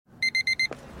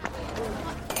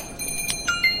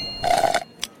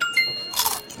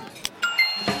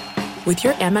With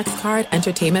your Amex card,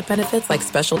 entertainment benefits like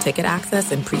special ticket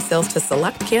access and pre-sales to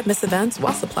select can't-miss events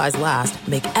while supplies last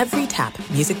make every tap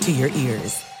music to your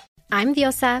ears. I'm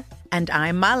Diosa. And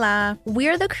I'm Mala.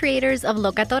 We're the creators of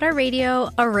Locatora Radio,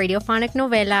 a radiophonic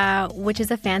novela, which is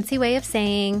a fancy way of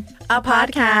saying a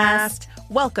podcast.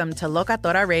 Welcome to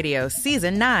Locatora Radio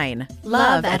Season 9.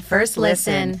 Love at First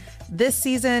Listen. This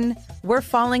season, we're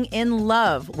falling in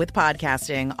love with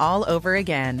podcasting all over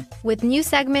again. With new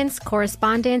segments,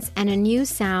 correspondence, and a new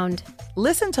sound.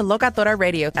 Listen to Locatora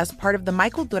Radio as part of the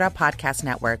Michael Dura Podcast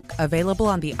Network. Available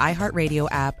on the iHeartRadio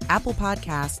app, Apple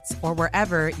Podcasts, or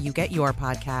wherever you get your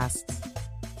podcasts.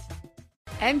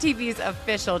 MTV's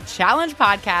official Challenge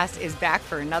podcast is back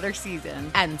for another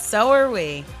season. And so are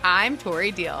we. I'm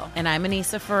Tori Deal. And I'm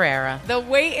Anissa Ferreira. The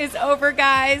wait is over,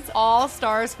 guys. All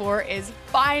Stars 4 is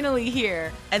finally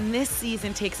here. And this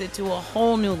season takes it to a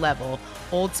whole new level.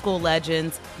 Old school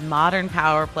legends, modern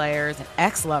power players, and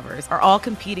ex-lovers are all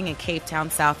competing in Cape Town,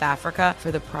 South Africa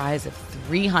for the prize of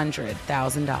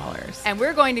 $300,000. And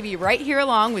we're going to be right here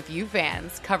along with you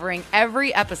fans, covering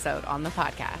every episode on the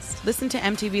podcast. Listen to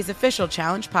MTV's official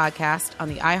Challenge podcast on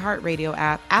the iHeartRadio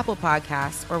app, Apple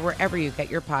Podcasts, or wherever you get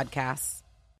your podcasts.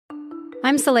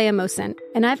 I'm Saleha Mohsen,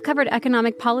 and I've covered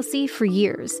economic policy for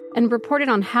years and reported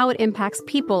on how it impacts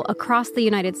people across the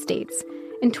United States.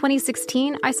 In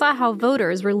 2016, I saw how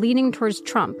voters were leaning towards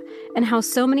Trump and how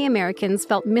so many Americans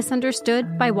felt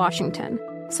misunderstood by Washington.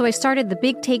 So I started The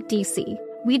Big Take DC.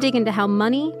 We dig into how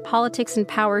money, politics, and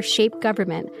power shape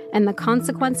government and the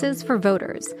consequences for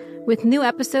voters. With new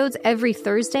episodes every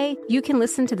Thursday, you can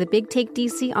listen to The Big Take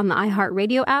DC on the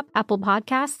iHeartRadio app, Apple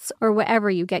Podcasts, or wherever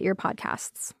you get your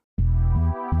podcasts.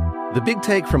 The Big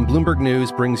Take from Bloomberg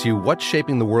News brings you what's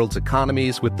shaping the world's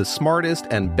economies with the smartest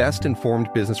and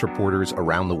best-informed business reporters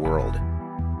around the world.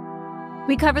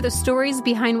 We cover the stories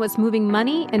behind what's moving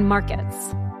money and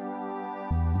markets.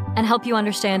 And help you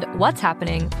understand what's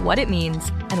happening, what it means,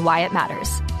 and why it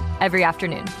matters. Every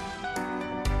afternoon.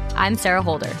 I'm Sarah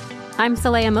Holder. I'm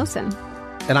Saleha Mohsen.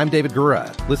 And I'm David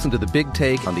Gura. Listen to The Big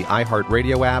Take on the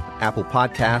iHeartRadio app, Apple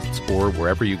Podcasts, or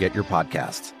wherever you get your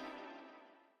podcasts.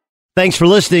 Thanks for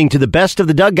listening to the Best of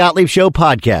the Doug Gottlieb Show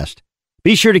podcast.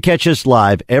 Be sure to catch us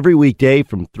live every weekday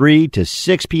from 3 to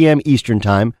 6 p.m. Eastern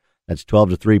Time. That's 12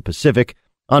 to 3 Pacific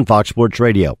on Fox Sports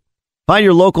Radio. Find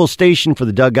your local station for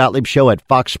the Doug Gottlieb Show at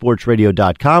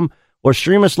foxsportsradio.com or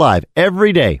stream us live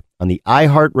every day on the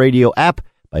iHeartRadio app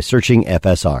by searching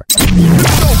FSR.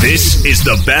 This is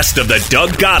the Best of the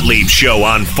Doug Gottlieb Show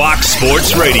on Fox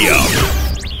Sports Radio.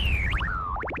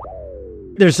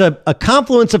 There's a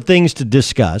confluence of things to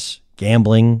discuss.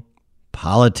 Gambling,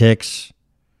 politics,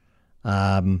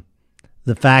 the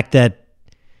fact that,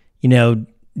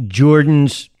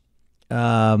 Jordan's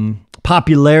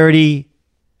popularity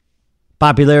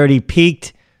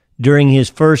peaked during his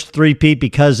first three-peat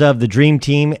because of the Dream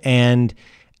Team, and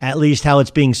at least how it's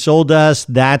being sold to us,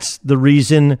 that's the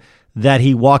reason that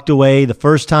he walked away the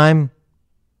first time.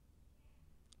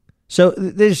 So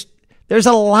there's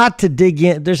a lot to dig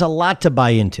in. There's a lot to buy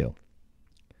into.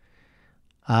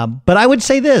 But I would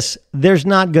say this, there's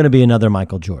not going to be another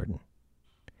Michael Jordan.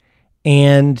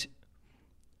 And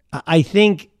I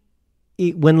think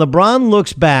when LeBron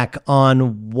looks back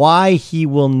on why he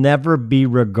will never be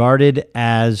regarded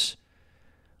as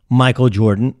Michael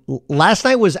Jordan, last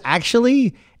night was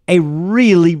actually a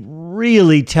really,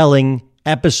 really telling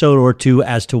episode or two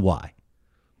as to why.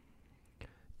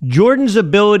 Jordan's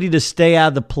ability to stay out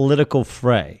of the political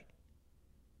fray,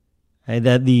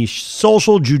 that the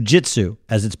social jujitsu,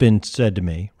 as it's been said to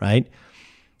me, right?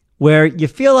 Where you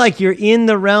feel like you're in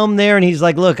the realm there, and he's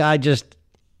like, look, I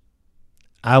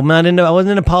wasn't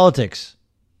into politics.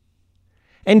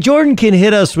 And Jordan can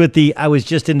hit us with I was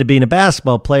just into being a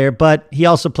basketball player, but he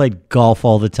also played golf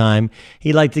all the time.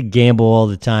 He liked to gamble all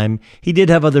the time. He did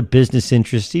have other business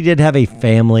interests. He did have a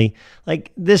family.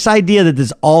 Like this idea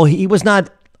that he was not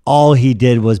all he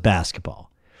did was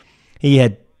basketball. He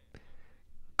had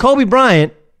Kobe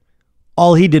Bryant,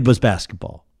 all he did was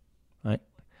basketball, right?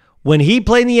 When he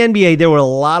played in the NBA, there were a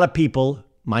lot of people,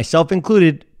 myself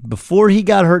included, before he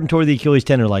got hurt and tore the Achilles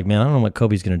tendon, like, man, I don't know what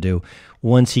Kobe's going to do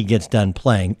once he gets done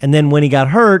playing. And then when he got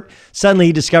hurt, suddenly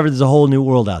he discovered there's a whole new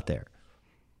world out there.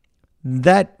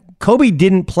 That Kobe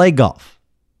didn't play golf.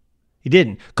 He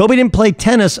didn't. Kobe didn't play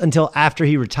tennis until after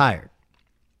he retired.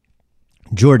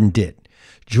 Jordan did.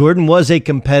 Jordan was a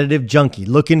competitive junkie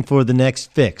looking for the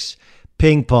next fix.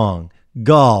 Ping pong,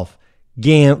 golf,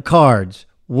 cards,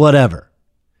 whatever.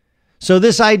 So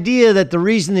this idea that the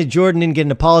reason that Jordan didn't get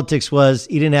into politics was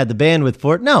he didn't have the bandwidth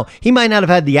for it. No, he might not have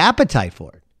had the appetite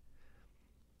for it.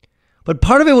 But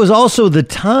part of it was also the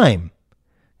time.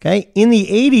 Okay? In the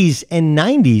 80s and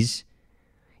 90s,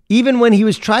 even when he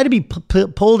was trying to be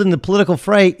pulled in the political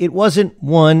fray, it wasn't,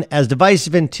 one, as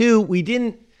divisive, and two, we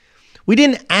didn't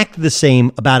act the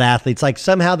same about athletes. Like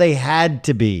somehow they had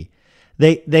to be.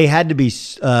 They had to be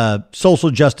social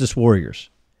justice warriors.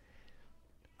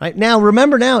 Right? Now,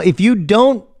 remember now, if you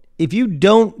don't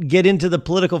get into the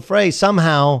political fray,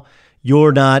 somehow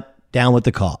you're not down with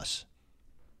the cause.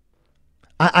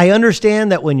 I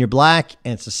understand that when you're black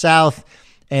and it's the South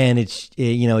and it's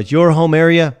your home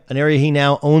area, an area he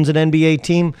now owns an NBA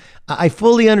team, I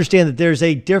fully understand that there's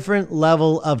a different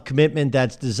level of commitment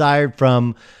that's desired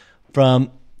from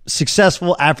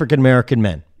successful African American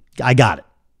men. I got it.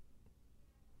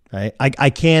 Right? I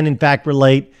can in fact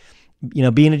relate,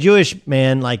 being a Jewish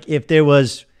man, like if there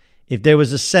was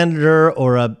a senator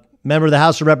or a member of the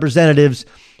House of Representatives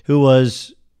who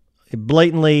was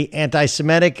blatantly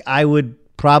anti-Semitic, I would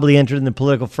probably enter in the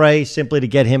political fray simply to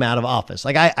get him out of office.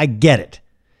 Like I get it.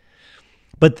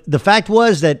 But the fact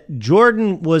was that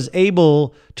Jordan was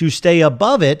able to stay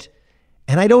above it,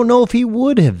 and I don't know if he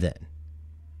would have then.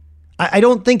 I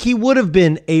don't think he would have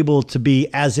been able to be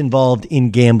as involved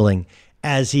in gambling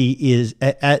as he is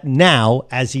now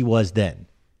as he was then.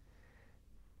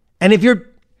 And if you're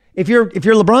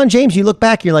LeBron James, you look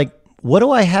back, you're like, what do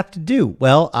I have to do?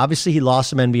 Well, obviously he lost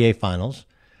some NBA finals,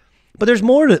 but there's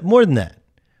more than that,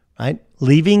 right?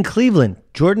 Leaving Cleveland.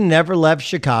 Jordan never left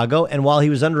Chicago, and while he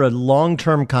was under a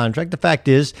long-term contract, the fact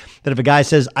is that if a guy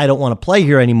says, I don't want to play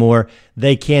here anymore,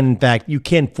 you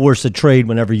can force a trade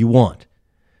whenever you want.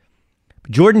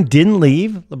 Jordan didn't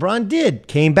leave. LeBron did.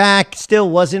 Came back, still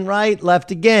wasn't right,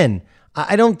 left again.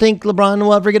 I don't think LeBron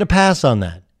will ever get a pass on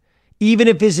that, even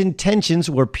if his intentions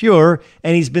were pure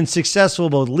and he's been successful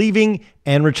both leaving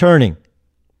and returning.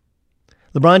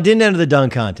 LeBron didn't enter the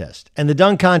dunk contest, and the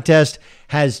dunk contest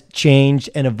has changed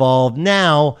and evolved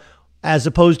now, as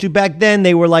opposed to back then,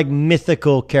 they were like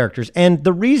mythical characters. And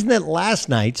the reason that last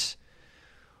night's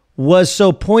was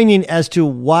so poignant as to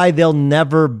why there'll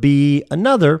never be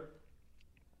another,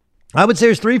 I would say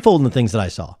there's threefold in the things that I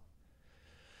saw.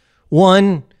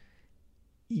 One,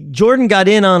 Jordan got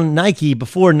in on Nike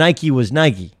before Nike was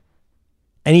Nike.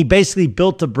 And he basically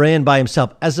built a brand by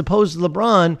himself, as opposed to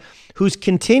LeBron, who's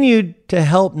continued to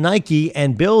help Nike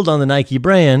and build on the Nike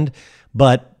brand.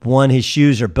 But one, his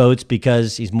shoes are boats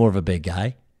because he's more of a big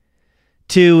guy.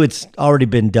 Two, it's already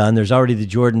been done. There's already the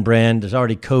Jordan brand. There's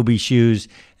already Kobe shoes.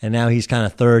 And now he's kind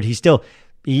of third. He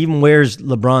even wears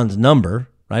LeBron's number,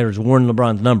 right? Or has worn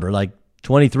LeBron's number, like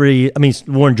 23. I mean,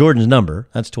 worn Jordan's number.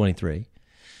 That's 23.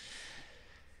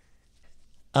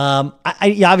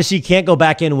 Obviously, you can't go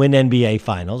back and win NBA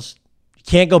finals. You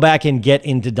can't go back and get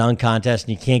into dunk contests,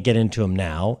 and you can't get into them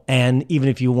now. And even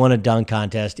if you won a dunk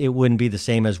contest, it wouldn't be the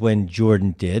same as when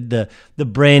Jordan did. The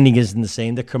branding isn't the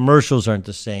same. The commercials aren't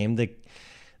the same.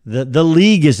 The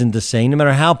league isn't the same. No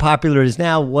matter how popular it is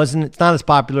now, it's not as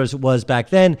popular as it was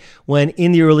back then when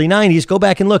in the early 90s, go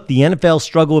back and look, the NFL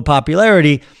struggled with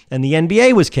popularity and the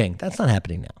NBA was king. That's not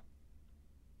happening now.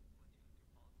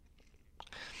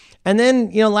 And then,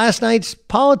 last night's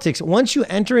politics. Once you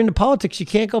enter into politics, you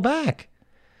can't go back.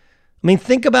 I mean,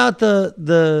 think about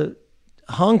the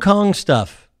Hong Kong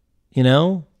stuff,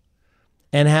 and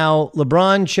how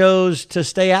LeBron chose to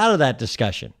stay out of that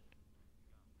discussion.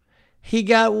 He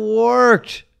got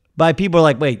worked by people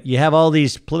like, wait, you have all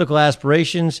these political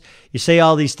aspirations. You say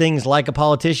all these things like a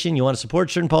politician. You want to support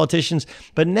certain politicians.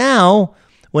 But now,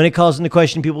 when it calls into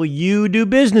question people you do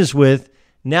business with,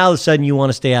 now all of a sudden you want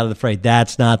to stay out of the fray.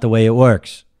 That's not the way it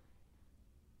works.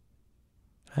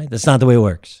 Right? That's not the way it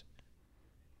works.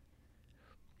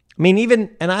 I mean,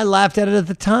 and I laughed at it at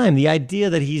the time, the idea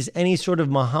that he's any sort of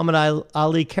Muhammad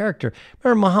Ali character.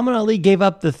 Remember, Muhammad Ali gave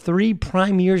up the 3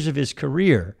 prime years of his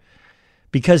career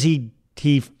because he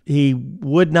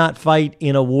would not fight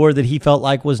in a war that he felt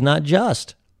like was not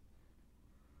just.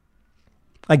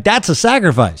 Like, that's a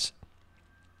sacrifice.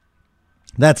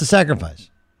 That's a sacrifice.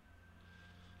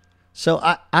 So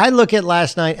I look at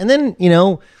last night, and then,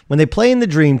 when they play in the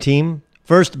Dream Team,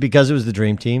 first, because it was the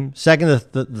Dream Team, second,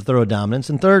 the thorough dominance,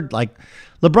 and third, like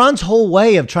LeBron's whole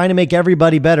way of trying to make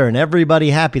everybody better and everybody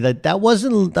happy, that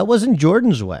wasn't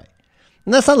Jordan's way.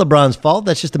 And that's not LeBron's fault.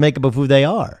 That's just the makeup of who they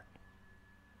are.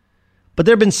 But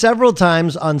there have been several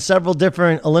times on several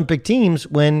different Olympic teams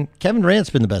when Kevin Durant's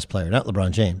been the best player, not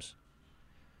LeBron James.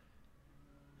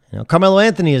 Carmelo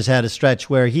Anthony has had a stretch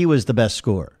where he was the best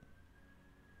scorer.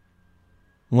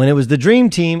 When it was the Dream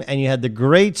Team and you had the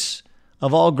greats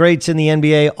of all greats in the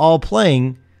NBA all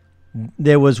playing,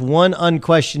 there was one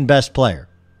unquestioned best player.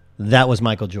 That was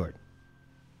Michael Jordan.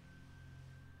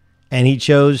 And he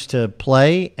chose to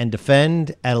play and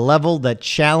defend at a level that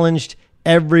challenged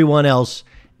everyone else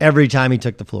every time he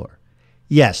took the floor.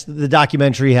 Yes, the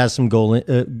documentary has some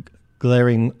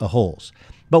glaring holes,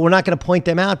 but we're not going to point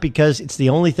them out because it's the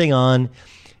only thing on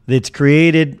that's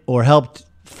created or helped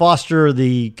foster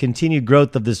the continued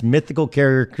growth of this mythical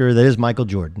character that is Michael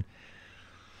Jordan.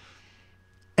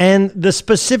 And the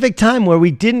specific time where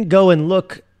we didn't go and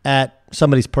look at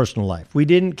somebody's personal life. We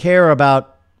didn't care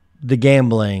about the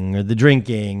gambling or the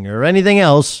drinking or anything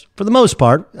else, for the most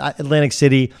part. Atlantic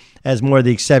City as more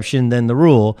the exception than the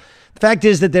rule. The fact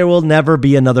is that there will never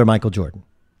be another Michael Jordan.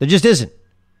 There just isn't.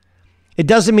 It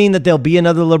doesn't mean that there'll be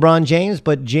another LeBron James,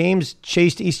 but he's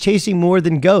chasing more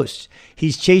than ghosts.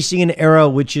 He's chasing an era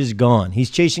which is gone. He's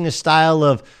chasing a style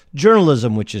of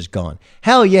journalism which is gone.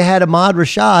 Hell, you had Ahmad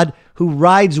Rashad who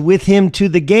rides with him to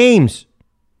the games.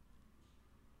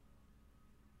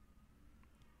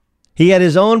 He had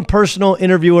his own personal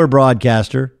interviewer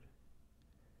broadcaster.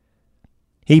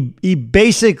 He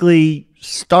basically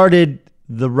started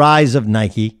the rise of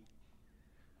Nike.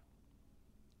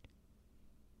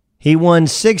 He won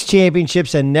 6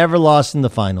 championships and never lost in the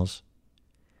finals.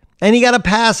 And he got a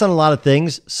pass on a lot of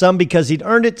things, some because he'd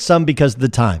earned it, some because of the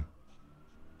time.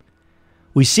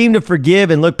 We seem to forgive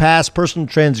and look past personal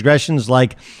transgressions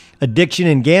like addiction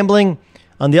and gambling.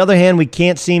 On the other hand, we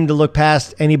can't seem to look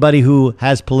past anybody who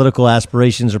has political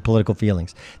aspirations or political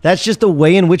feelings. That's just the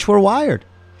way in which we're wired.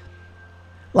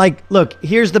 Like, look,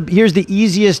 here's the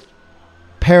easiest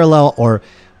parallel or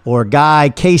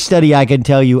case study I can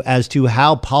tell you as to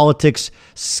how politics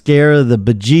scare the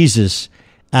bejesus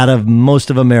out of most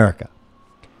of America.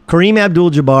 Kareem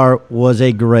Abdul-Jabbar was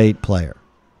a great player.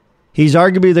 He's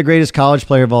arguably the greatest college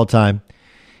player of all time.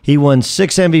 He won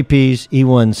 6 MVPs. He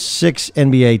won 6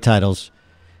 NBA titles.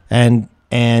 And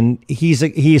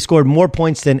he scored more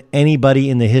points than anybody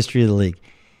in the history of the league.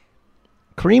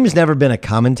 Kareem's never been a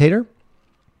commentator.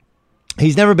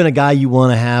 He's never been a guy you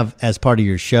want to have as part of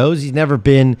your shows. He's never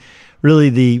been really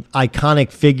the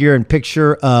iconic figure and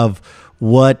picture of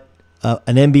what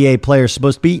an NBA player is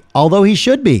supposed to be, although he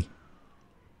should be.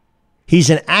 He's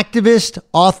an activist,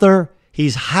 author.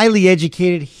 He's highly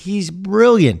educated. He's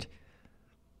brilliant.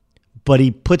 But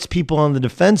he puts people on the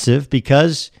defensive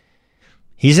because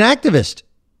he's an activist.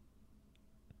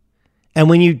 And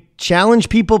when you challenge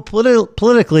people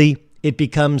politically, it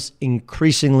becomes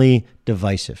increasingly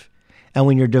divisive. And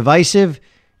when you're divisive,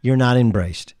 you're not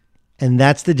embraced. And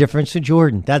that's the difference with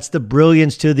Jordan. That's the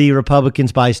brilliance to the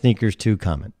Republicans buy sneakers too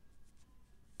comment.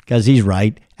 Because he's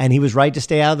right. And he was right to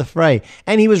stay out of the fray.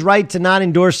 And he was right to not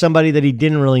endorse somebody that he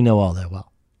didn't really know all that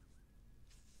well.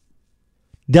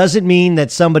 Doesn't mean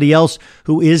that somebody else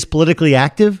who is politically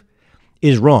active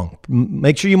is wrong.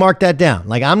 Make sure you mark that down.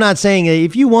 Like, I'm not saying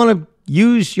if you want to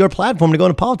use your platform to go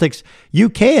into politics, you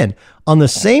can. On the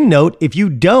same note, if you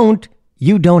don't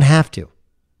have to.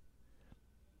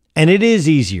 And it is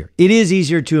easier. It is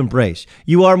easier to embrace.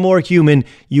 You are more human.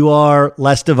 You are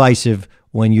less divisive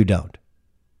when you don't.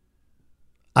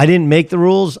 I didn't make the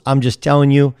rules. I'm just telling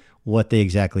you what they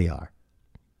exactly are.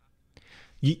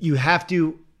 You have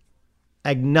to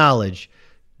acknowledge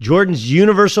Jordan's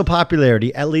universal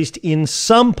popularity, at least in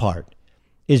some part,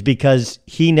 is because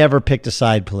he never picked a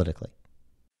side politically.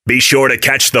 Be sure to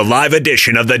catch the live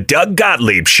edition of the Doug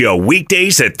Gottlieb Show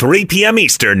weekdays at 3 p.m.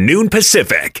 Eastern, noon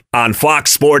Pacific on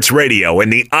Fox Sports Radio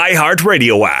and the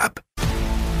iHeartRadio app.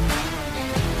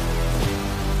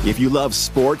 If you love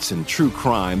sports and true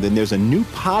crime, then there's a new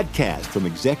podcast from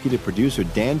executive producer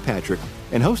Dan Patrick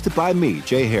and hosted by me,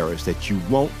 Jay Harris, that you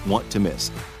won't want to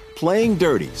miss. Playing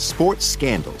Dirty: Sports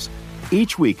Scandals.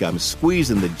 Each week, I'm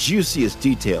squeezing the juiciest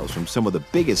details from some of the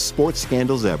biggest sports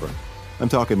scandals ever. I'm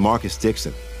talking Marcus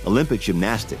Dixon, Olympic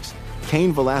gymnastics,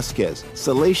 Cain Velasquez,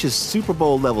 salacious Super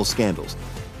Bowl-level scandals.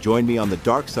 Join me on the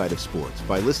dark side of sports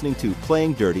by listening to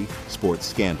Playing Dirty: Sports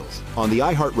Scandals on the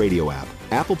iHeartRadio app,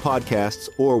 Apple Podcasts,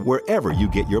 or wherever you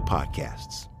get your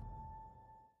podcasts.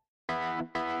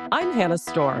 I'm Hannah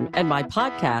Storm, and my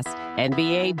podcast,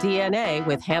 NBA DNA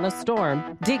with Hannah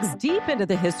Storm, digs deep into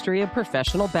the history of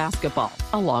professional basketball,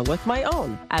 along with my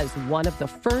own, as one of the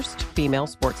first female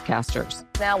sportscasters.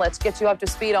 Now let's get you up to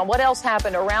speed on what else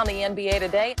happened around the NBA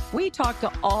today. We talk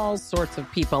to all sorts of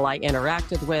people I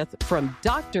interacted with, from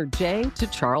Dr. J to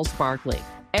Charles Barkley,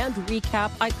 and recap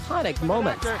iconic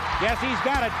moments. Yes, he's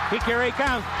got it. Here he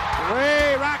comes.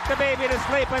 Way rock the baby to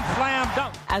sleep and slam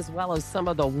dunk. As well as some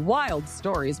of the wild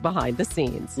stories behind the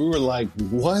scenes. We were like,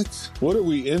 what? What are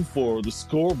we in for? The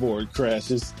scoreboard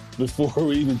crashes before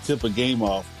we even tip a game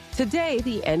off. Today,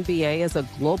 the NBA is a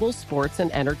global sports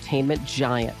and entertainment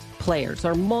giant. Players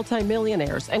are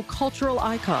multimillionaires and cultural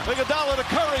icons. Iguodala to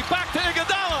Curry, back to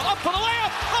Iguodala, up for the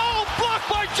layup. Oh, blocked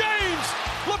by James.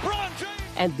 LeBron James.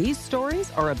 And these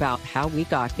stories are about how we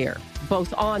got here,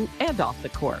 both on and off the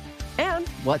court. And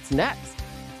what's next?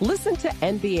 Listen to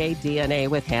NBA DNA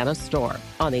with Hannah Storm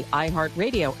on the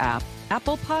iHeartRadio app,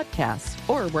 Apple Podcasts,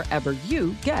 or wherever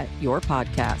you get your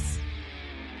podcasts.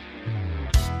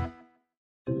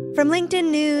 From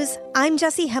LinkedIn News, I'm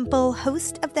Jessie Hempel,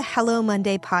 host of the Hello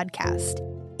Monday podcast.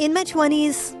 In my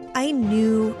 20s, I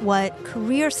knew what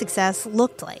career success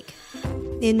looked like.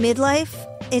 In midlife,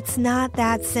 it's not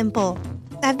that simple.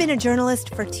 I've been a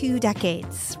journalist for 2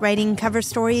 decades, writing cover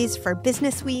stories for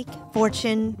Business Week,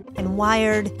 Fortune, and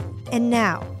Wired. And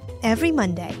now, every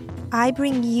Monday, I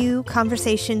bring you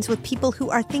conversations with people who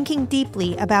are thinking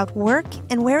deeply about work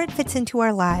and where it fits into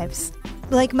our lives.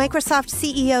 Like Microsoft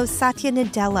CEO Satya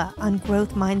Nadella on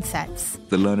growth mindsets.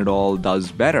 The learn-it-all does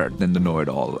better than the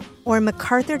know-it-all. Or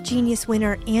MacArthur Genius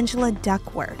winner Angela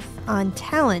Duckworth on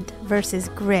talent versus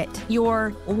grit.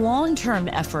 Your long-term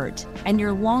effort and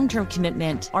your long-term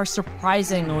commitment are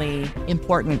surprisingly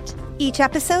important. Each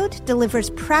episode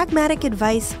delivers pragmatic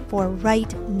advice for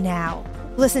right now.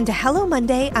 Listen to Hello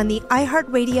Monday on the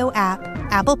iHeartRadio app,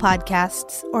 Apple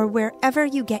Podcasts, or wherever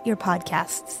you get your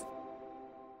podcasts.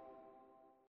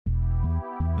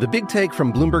 The Big Take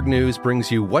from Bloomberg News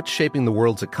brings you what's shaping the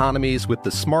world's economies with the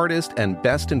smartest and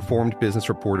best-informed business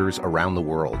reporters around the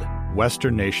world.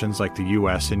 Western nations like the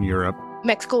U.S. and Europe.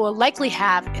 Mexico will likely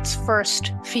have its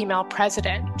first female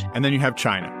president. And then you have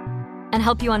China. And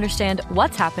help you understand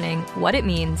what's happening, what it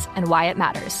means, and why it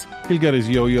matters. He'll get his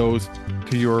yo-yos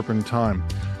to Europe in time.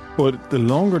 But the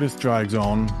longer this drags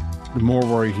on, the more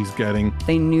worry he's getting.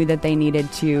 They knew that they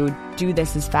needed to do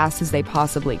this as fast as they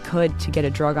possibly could to get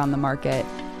a drug on the market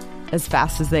as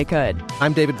fast as they could.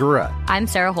 I'm David Gura. I'm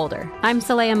Sarah Holder. I'm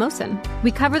Saleha Mohsen.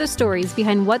 We cover the stories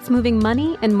behind what's moving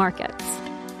money and markets.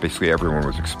 Basically, everyone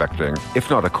was expecting, if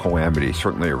not a calamity,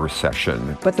 certainly a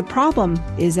recession. But the problem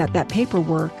is that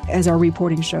paperwork, as our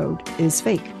reporting showed, is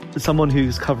fake. As someone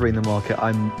who's covering the market,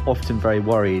 I'm often very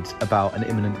worried about an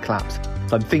imminent collapse.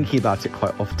 So I'm thinking about it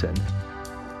quite often.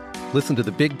 Listen to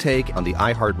The Big Take on the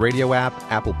iHeartRadio app,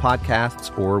 Apple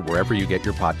Podcasts, or wherever you get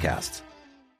your podcasts.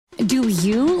 Do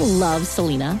you love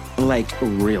Selena? Like,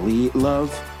 really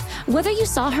love? Whether you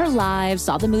saw her live,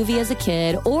 saw the movie as a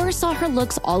kid, or saw her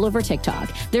looks all over TikTok,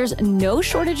 there's no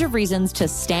shortage of reasons to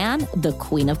stan the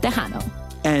Queen of Tejano.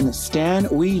 And Stan,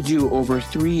 we do over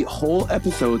 3 whole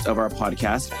episodes of our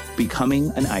podcast, Becoming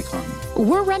an Icon.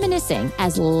 We're reminiscing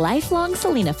as lifelong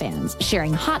Selena fans,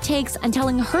 sharing hot takes and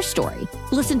telling her story.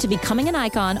 Listen to Becoming an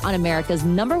Icon on America's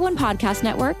 #1 podcast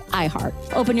network, iHeart.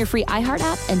 Open your free iHeart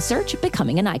app and search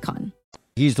Becoming an Icon.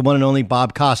 He's the one and only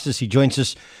Bob Costas. He joins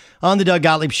us on the Doug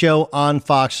Gottlieb Show on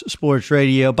Fox Sports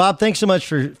Radio. Bob, thanks so much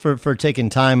for taking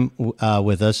time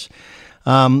with us.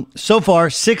 So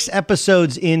far, 6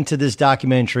 episodes into this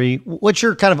documentary. What's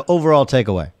your kind of overall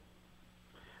takeaway?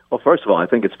 Well, first of all, I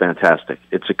think it's fantastic.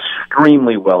 It's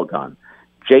extremely well done.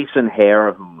 Jason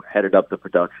Hare, who headed up the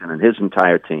production, and his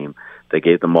entire team, they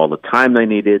gave them all the time they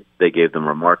needed. They gave them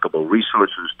remarkable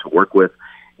resources to work with,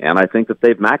 and I think that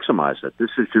they've maximized it. This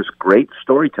is just great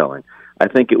storytelling. I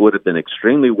think it would have been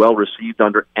extremely well received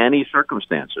under any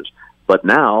circumstances. But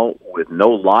now, with no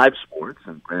live sports,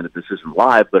 and granted this isn't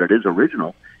live, but it is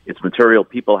original, it's material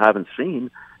people haven't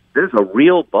seen, there's a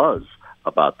real buzz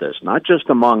about this, not just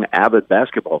among avid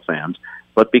basketball fans,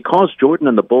 but because Jordan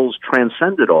and the Bulls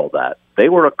transcended all that. They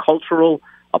were a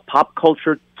pop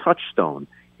culture touchstone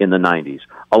in the 90s.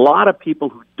 A lot of people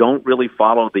who don't really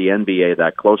follow the NBA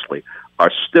that closely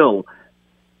are still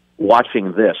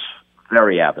watching this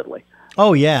very avidly.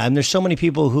 Oh, yeah. And there's so many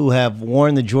people who have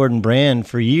worn the Jordan brand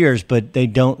for years, but they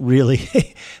don't really,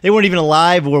 they weren't even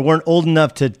alive or weren't old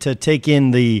enough to take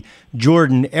in the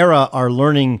Jordan era, are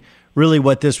learning really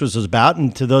what this was about.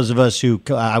 And to those of us who,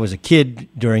 I was a kid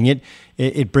during it,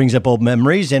 it brings up old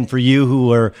memories. And for you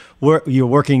who you're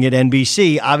working at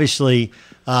NBC, obviously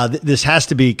this has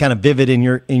to be kind of vivid in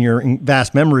your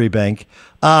vast memory bank.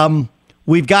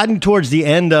 We've gotten towards the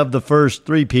end of the first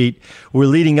three-peat. We're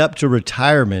leading up to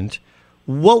retirement.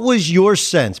 What was your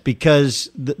sense? Because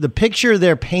the picture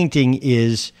they're painting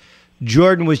is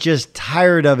Jordan was just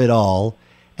tired of it all,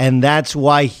 and that's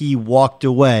why he walked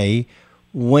away.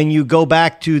 When you go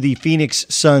back to the Phoenix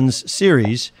Suns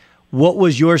series, what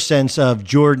was your sense of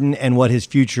Jordan and what his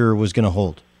future was going to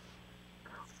hold?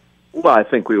 Well, I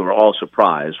think we were all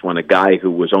surprised when a guy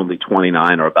who was only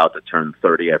 29 or about to turn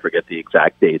 30, I forget the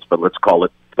exact dates, but let's call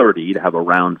it 30 to have a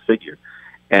round figure,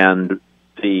 and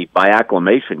by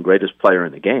acclamation, greatest player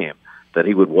in the game, that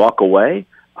he would walk away.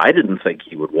 I didn't think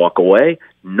he would walk away.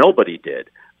 Nobody did.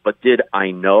 But did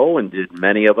I know, and did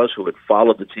many of us who had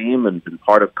followed the team and been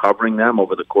part of covering them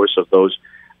over the course of those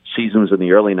seasons in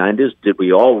the early 90s, did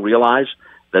we all realize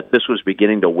that this was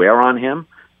beginning to wear on him?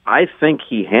 I think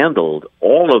he handled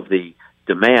all of the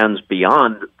demands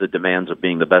beyond the demands of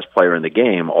being the best player in the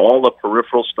game, all the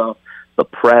peripheral stuff, the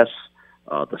press,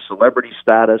 the celebrity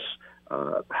status,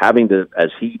 having to, as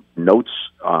he notes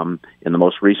in the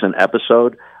most recent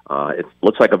episode, it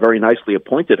looks like a very nicely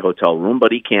appointed hotel room,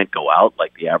 but he can't go out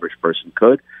like the average person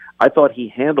could. I thought he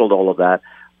handled all of that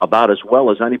about as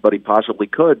well as anybody possibly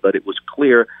could, but it was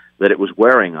clear that it was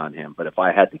wearing on him. But if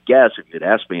I had to guess, if you'd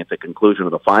asked me at the conclusion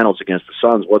of the finals against the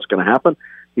Suns, what's going to happen?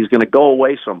 He's going to go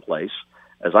away someplace,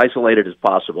 as isolated as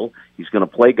possible. He's going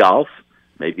to play golf.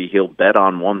 Maybe he'll bet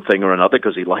on one thing or another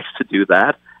because he likes to do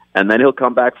that. And then he'll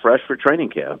come back fresh for training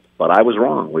camp. But I was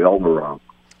wrong. We all were wrong.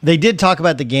 They did talk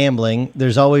about the gambling.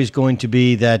 There's always going to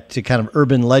be that kind of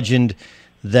urban legend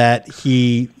that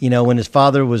he, when his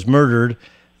father was murdered,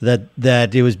 that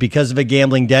it was because of a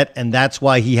gambling debt, and that's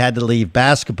why he had to leave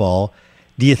basketball.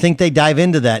 Do you think they dive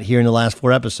into that here in the last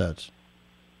 4 episodes?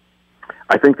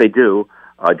 I think they do,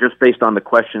 just based on the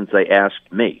questions they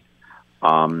asked me.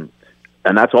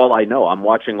 And that's all I know. I'm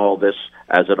watching all this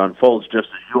as it unfolds, just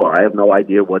as you are. I have no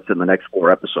idea what's in the next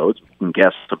 4 episodes. You can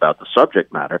guess about the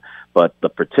subject matter, but the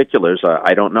particulars,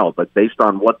 I don't know. But based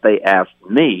on what they asked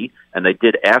me, and they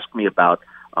did ask me about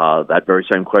that very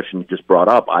same question you just brought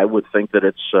up, I would think that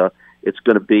it's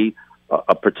going to be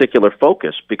a particular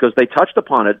focus, because they touched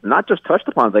upon it, not just touched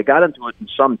upon it, they got into it in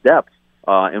some depth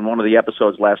in one of the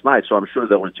episodes last night, so I'm sure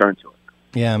they'll return to it.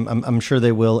 Yeah, I'm sure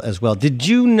they will as well. Did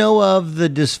you know of the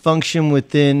dysfunction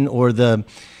within or the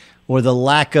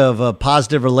lack of a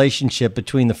positive relationship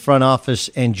between the front office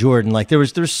and Jordan? Like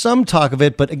there's some talk of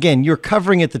it, but again, you're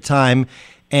covering at the time,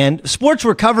 and sports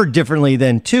were covered differently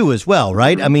then too as well,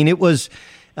 right? Mm-hmm. I mean, it was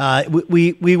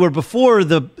we were before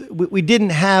we didn't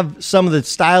have some of the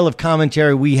style of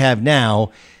commentary we have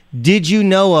now. Did you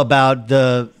know about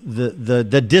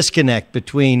the disconnect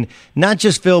between not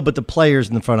just Phil but the players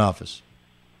in the front office?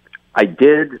 I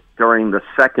did during the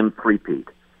second three-peat.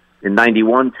 In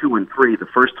 91, 2, and 3, the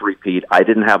first three-peat, I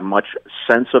didn't have much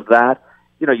sense of that.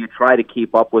 You try to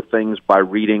keep up with things by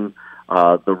reading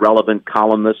the relevant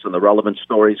columnists and the relevant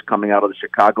stories coming out of the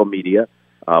Chicago media.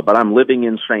 But I'm living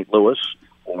in St. Louis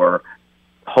or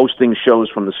hosting shows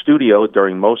from the studio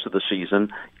during most of the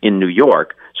season in New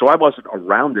York. So I wasn't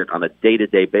around it on a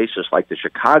day-to-day basis like the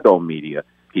Chicago media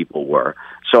people were.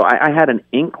 So I had an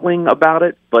inkling about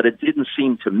it, but it didn't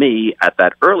seem to me at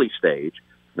that early stage,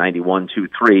 91, 2,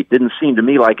 3, didn't seem to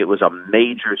me like it was a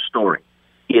major story.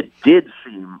 It did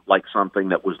seem like something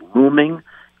that was looming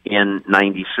in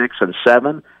 96 and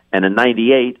 7, and in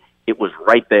 98, it was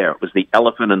right there. It was the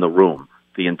elephant in the room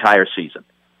the entire season.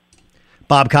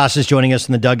 Bob Costas joining us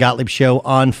in the Doug Gottlieb Show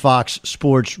on Fox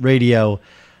Sports Radio.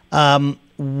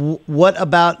 What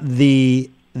about the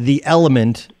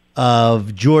element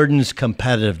of Jordan's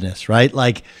competitiveness, right?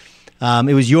 Like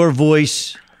it was your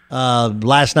voice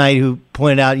last night who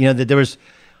pointed out, that there was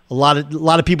a lot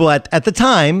of people at the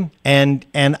time, and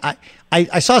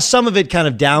I saw some of it kind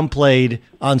of downplayed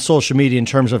on social media in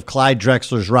terms of Clyde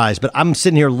Drexler's rise. But I'm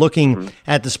sitting here looking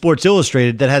at the Sports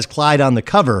Illustrated that has Clyde on the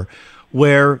cover,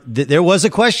 where there was a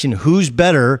question: who's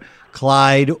better,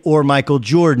 Clyde or Michael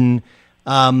Jordan?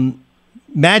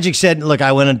 Magic said, look,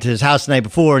 I went into his house the night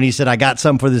before, and he said, I got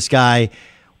something for this guy.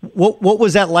 What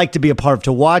was that like to be a part of,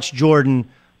 to watch Jordan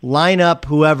line up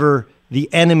whoever the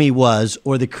enemy was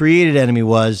or the created enemy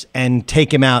was and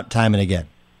take him out time and again?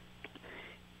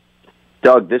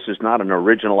 Doug, this is not an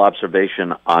original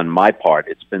observation on my part.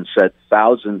 It's been said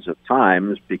thousands of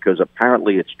times because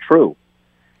apparently it's true.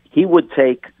 He would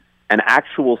take an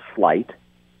actual slight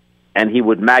and he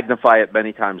would magnify it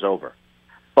many times over.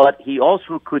 But he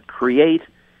also could create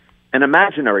an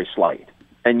imaginary slight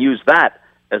and use that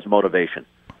as motivation.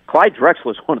 Clyde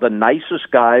Drexler is one of the nicest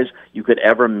guys you could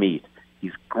ever meet.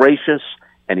 He's gracious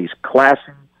and he's classy.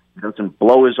 He doesn't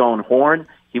blow his own horn.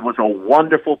 He was a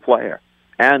wonderful player.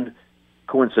 And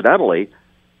coincidentally,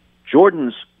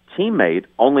 Jordan's teammate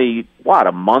only,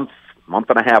 a month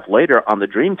and a half later on the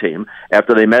Dream Team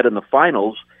after they met in the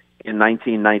finals in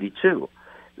 1992.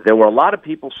 There were a lot of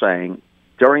people saying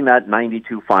during that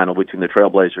 92 final between the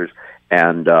Trailblazers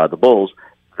and the Bulls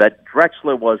that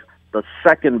Drexler was the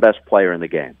second best player in the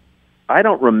game. I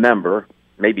don't remember,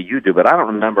 maybe you do, but I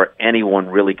don't remember anyone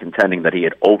really contending that he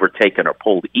had overtaken or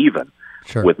pulled even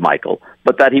with Michael,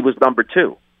 but that he was number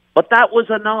 2. But that was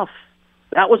enough.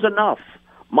 That was enough.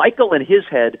 Michael, in his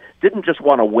head, didn't just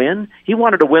want to win. He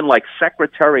wanted to win like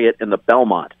Secretariat in the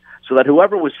Belmont, so that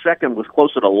whoever was second was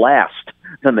closer to last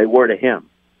than they were to him.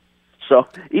 So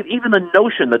even the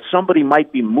notion that somebody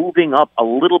might be moving up a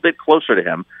little bit closer to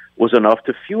him was enough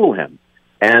to fuel him.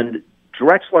 And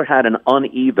Drexler had an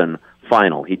uneven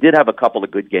final. He did have a couple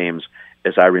of good games,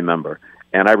 as I remember.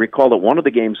 And I recall that one of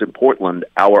the games in Portland,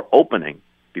 our opening,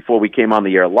 before we came on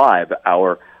the air live,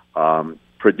 our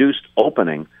produced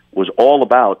opening was all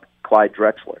about Clyde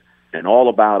Drexler and all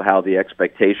about how the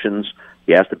expectations,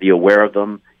 he has to be aware of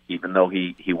them, even though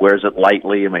he wears it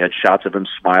lightly, and we had shots of him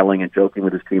smiling and joking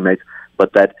with his teammates,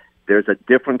 but that there's a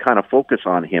different kind of focus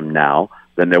on him now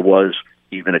than there was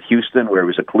even at Houston, where he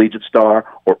was a collegiate star,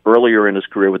 or earlier in his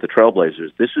career with the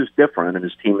Trailblazers. This is different, and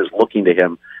his team is looking to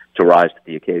him to rise to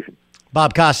the occasion.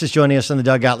 Bob Costas joining us on the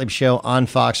Doug Gottlieb Show on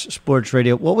Fox Sports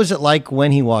Radio. What was it like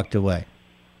when he walked away?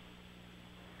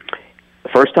 The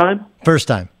first time? First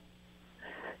time.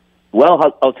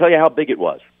 Well, I'll tell you how big it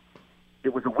was.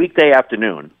 It was a weekday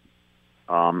afternoon,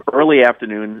 early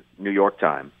afternoon New York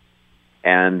time,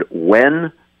 and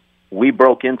when we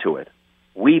broke into it,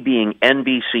 we being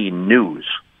NBC News,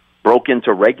 broke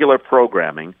into regular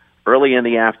programming early in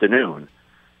the afternoon.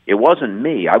 It wasn't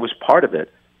me. I was part of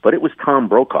it, but it was Tom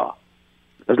Brokaw.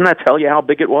 Doesn't that tell you how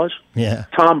big it was? Yeah.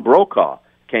 Tom Brokaw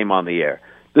came on the air.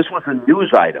 This was a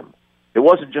news item. It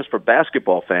wasn't just for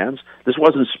basketball fans. This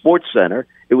wasn't Sports Center.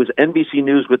 It was NBC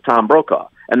News with Tom Brokaw.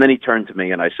 And then he turned to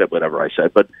me and I said whatever I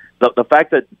said. But the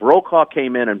fact that Brokaw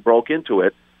came in and broke into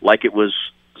it like it was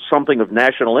something of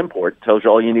national import tells you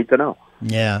all you need to know.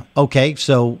 Yeah. Okay.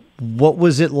 So what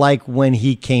was it like when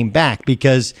he came back?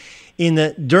 Because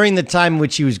during the time in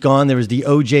which he was gone, there was the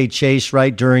O.J. chase,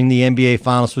 right, during the NBA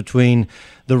Finals between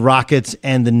the Rockets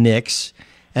and the Knicks.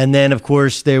 And then, of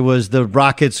course, there was the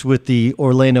Rockets with the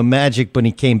Orlando Magic when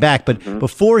he came back. But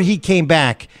before he came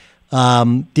back,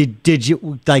 did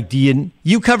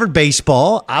you covered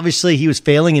baseball? Obviously, he was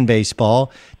failing in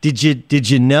baseball. Did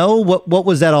you know what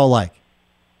was that all like?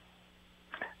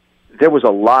 There was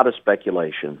a lot of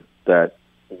speculation that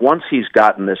once he's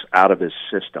gotten this out of his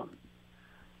system,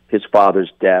 his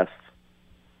father's death,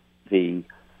 the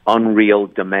unreal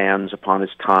demands upon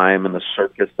his time and the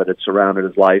circus that had surrounded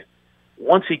his life,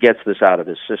 once he gets this out of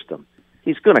his system,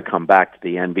 he's going to come back to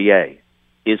the NBA,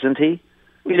 isn't he?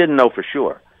 We didn't know for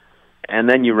sure. And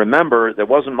then you remember there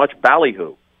wasn't much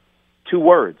ballyhoo. 2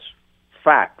 words,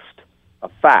 faxed, a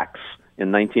fax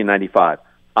in 1995.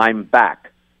 I'm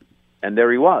back. And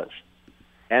there he was.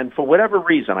 And for whatever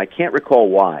reason, I can't recall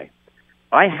why,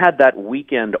 I had that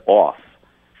weekend off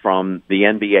from the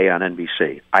NBA on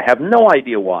NBC. I have no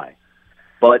idea why.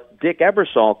 But Dick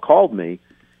Ebersol called me.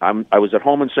 I was at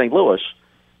home in St. Louis.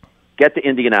 Get to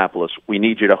Indianapolis. We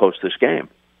need you to host this game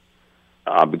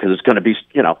because it's going to be,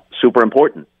 super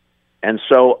important. And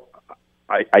so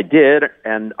I did,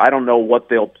 and I don't know what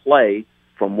they'll play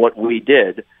from what we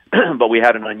did, but we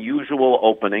had an unusual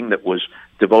opening that was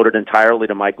devoted entirely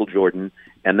to Michael Jordan.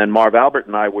 And then Marv Albert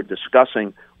and I were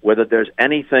discussing whether there's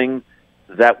anything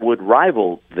that would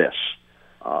rival this.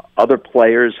 Other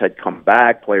players had come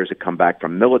back. Players had come back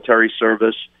from military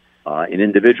service. In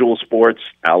individual sports,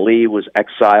 Ali was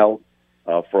exiled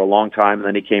for a long time, and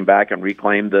then he came back and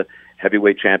reclaimed the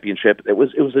heavyweight championship. It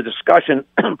was a discussion,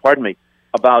 pardon me,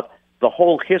 about the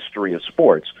whole history of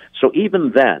sports. So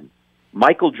even then,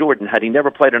 Michael Jordan, had he never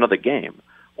played another game,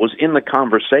 was in the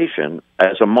conversation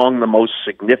as among the most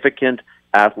significant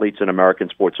athletes in American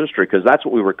sports history, because that's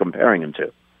what we were comparing him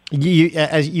to.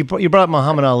 You brought up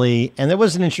Muhammad Ali, and there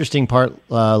was an interesting part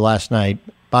last night.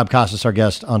 Bob Costas, our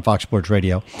guest on Fox Sports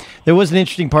Radio. There was an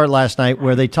interesting part last night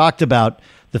where they talked about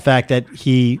the fact that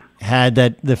he had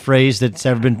the phrase that's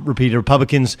ever been repeated: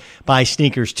 Republicans buy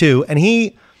sneakers too, and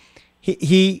he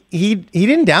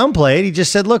didn't downplay it. He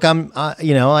just said, "Look, I'm not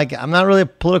really a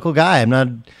political guy.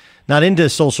 I'm not into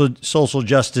social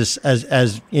justice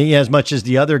as much as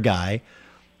the other guy."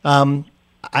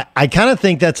 I kind of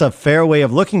think that's a fair way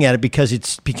of looking at it because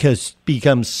it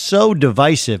becomes so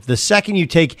divisive. The second you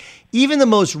take even the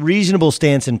most reasonable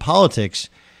stance in politics,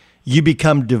 you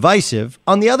become divisive.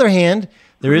 On the other hand,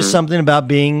 there is something about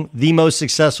being the most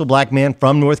successful black man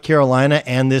from North Carolina,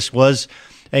 and this was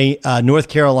a North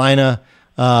Carolina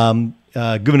a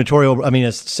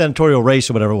senatorial race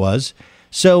or whatever it was.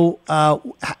 So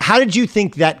how did you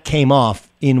think that came off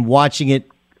in watching it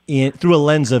through a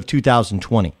lens of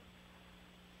 2020?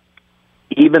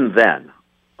 Even then,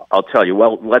 I'll tell you,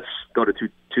 well, let's go to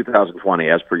 2020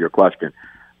 as per your question.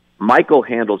 Michael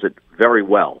handles it very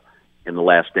well in The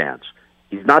Last Dance.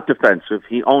 He's not defensive.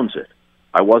 He owns it.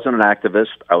 I wasn't an activist.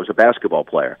 I was a basketball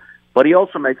player. But he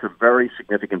also makes a very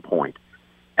significant point.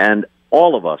 And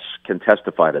all of us can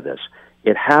testify to this.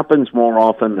 It happens more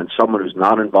often than someone who's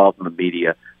not involved in the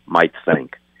media might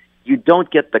think. You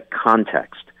don't get the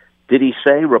context. Did he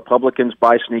say Republicans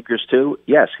buy sneakers too?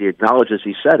 Yes, he acknowledges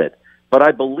he said it. But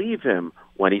I believe him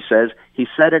when he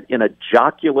said it in a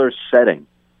jocular setting,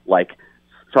 like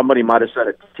somebody might have said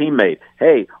a teammate,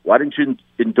 hey, why didn't you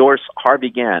endorse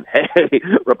Harvey Gantt? Hey,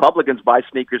 Republicans buy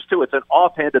sneakers too. It's an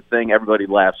offhanded thing. Everybody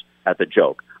laughs at the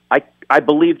joke. I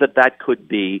believe that could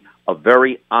be a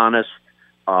very honest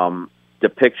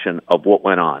depiction of what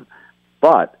went on.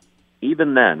 But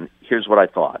even then, here's what I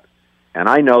thought. And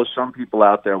I know some people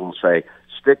out there will say,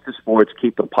 stick to sports,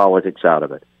 keep the politics out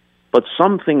of it. But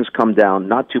some things come down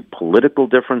not to political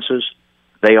differences,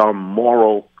 they are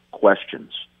moral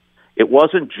questions. It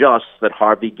wasn't just that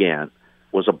Harvey Gantt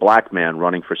was a black man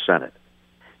running for Senate.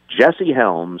 Jesse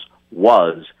Helms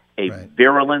was a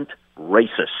virulent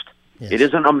racist. Yes. It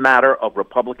isn't a matter of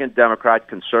Republican, Democrat,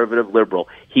 conservative, liberal.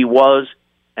 He was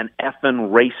an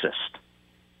effing racist.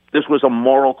 This was a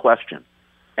moral question.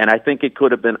 And I think it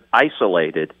could have been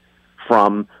isolated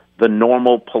from the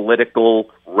normal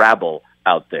political rabble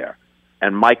out there.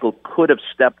 And Michael could have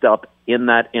stepped up in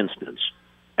that instance.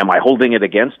 Am I holding it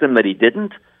against him that he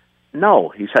didn't? No,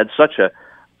 he's had such a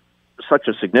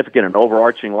significant and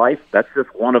overarching life. That's just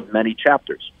one of many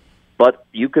chapters. But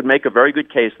you could make a very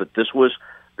good case that this was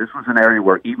an area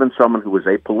where even someone who was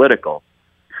apolitical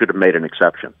should have made an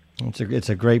exception. It's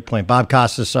a great point. Bob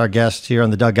Costas, our guest here on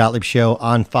the Doug Gottlieb Show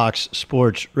on Fox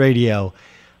Sports Radio.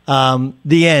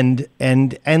 The end,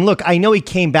 and look, I know he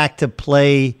came back to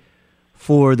play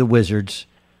for the Wizards,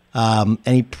 and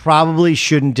he probably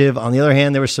shouldn't have. On the other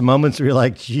hand, there were some moments where you're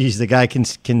like, geez, the guy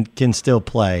can still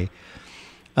play.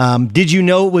 Did you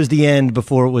know it was the end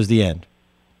before it was the end?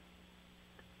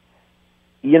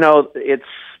 You know,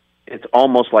 it's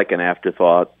almost like an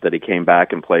afterthought that he came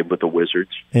back and played with the Wizards.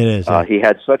 It is. He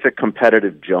had such a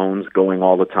competitive Jones going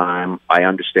all the time. I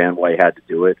understand why he had to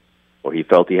do it, or he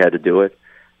felt he had to do it.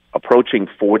 Approaching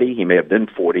 40, he may have been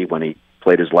 40 when he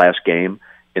played his last game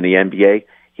in the NBA.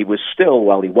 He was still,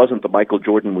 while he wasn't the Michael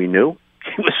Jordan we knew,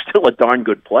 he was still a darn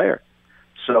good player.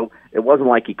 So it wasn't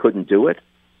like he couldn't do it.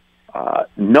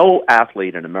 No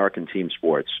athlete in American team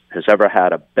sports has ever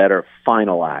had a better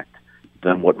final act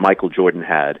than what Michael Jordan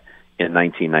had in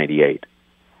 1998.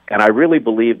 And I really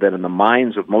believe that in the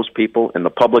minds of most people, in the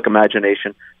public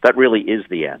imagination, that really is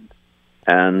the end.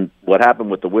 And what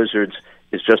happened with the Wizards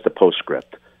is just a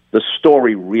postscript. The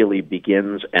story really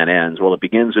begins and ends. Well, it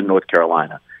begins in North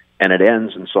Carolina, and it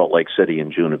ends in Salt Lake City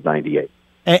in June of 98.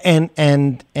 And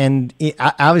it,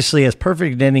 obviously, as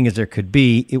perfect an ending as there could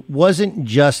be, it wasn't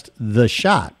just the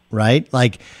shot, right?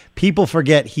 Like, people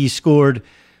forget he scored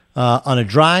on a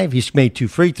drive. He made 2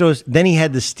 free throws. Then he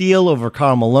had the steal over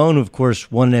Karl Malone, who, of course,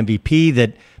 won an MVP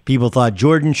that people thought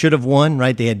Jordan should have won,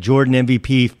 right? They had Jordan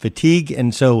MVP fatigue.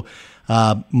 And so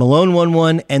Malone won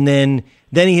one, and then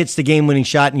he hits the game-winning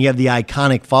shot, and you have the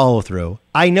iconic follow-through.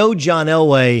 I know John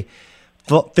Elway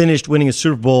finished winning a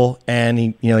Super Bowl, and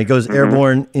he goes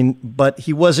airborne, but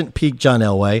he wasn't peak John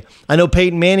Elway. I know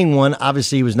Peyton Manning won.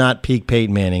 Obviously, he was not peak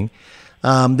Peyton Manning.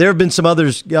 There have been some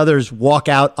others walk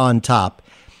out on top.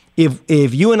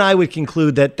 If you and I would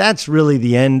conclude that that's really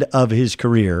the end of his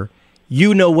career,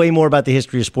 you know way more about the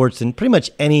history of sports than pretty much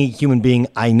any human being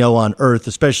I know on earth,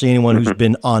 especially anyone who's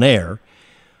been on air.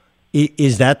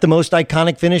 Is that the most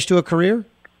iconic finish to a career?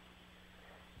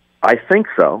 I think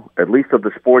so, at least of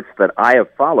the sports that I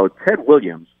have followed. Ted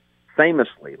Williams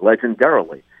famously,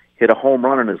 legendarily, hit a home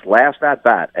run in his last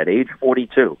at-bat at age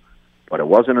 42, but it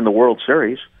wasn't in the World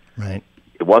Series. Right.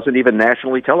 It wasn't even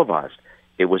nationally televised.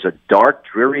 It was a dark,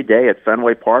 dreary day at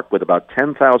Fenway Park with about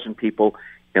 10,000 people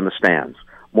in the stands.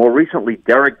 More recently,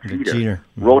 Derek Jeter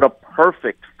wrote a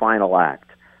perfect final act.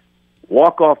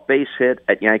 Walk-off base hit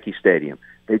at Yankee Stadium.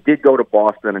 They did go to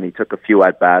Boston, and he took a few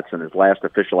at-bats, and his last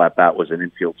official at-bat was an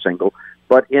infield single.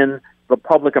 But in the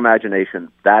public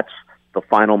imagination, that's the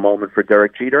final moment for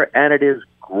Derek Jeter, and it is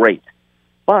great.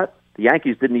 But the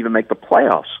Yankees didn't even make the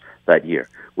playoffs that year.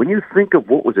 When you think of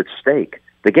what was at stake,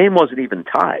 the game wasn't even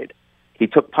tied. He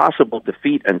took possible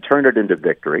defeat and turned it into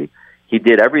victory. He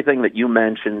did everything that you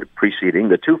mentioned preceding,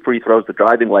 the 2 free throws, the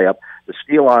driving layup, the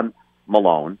steal on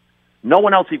Malone. No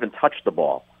one else even touched the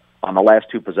ball on the last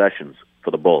 2 possessions for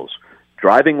the Bulls.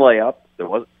 Driving layup,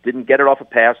 didn't get it off a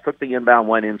pass, took the inbound,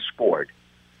 went in, scored.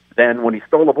 Then when he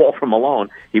stole the ball from Malone,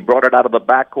 he brought it out of the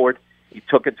backcourt. He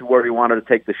took it to where he wanted to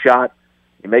take the shot.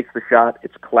 He makes the shot.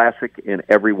 It's classic in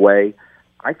every way.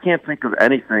 I can't think of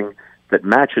anything that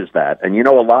matches that. And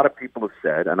a lot of people have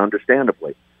said, and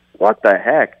understandably, what the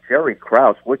heck, Jerry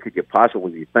Krause, what could you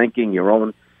possibly be thinking? Your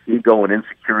own ego and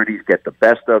insecurities get the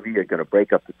best of you. You're going to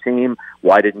break up the team.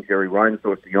 Why didn't Jerry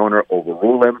Reinsdorf, the owner,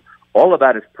 overrule him? All of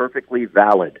that is perfectly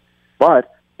valid.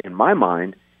 But in my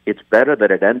mind, it's better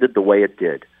that it ended the way it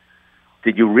did.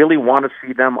 Did you really want to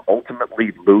see them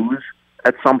ultimately lose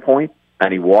at some point?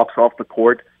 and he walks off the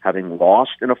court having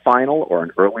lost in a final or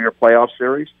an earlier playoff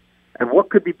series. And what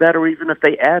could be better even if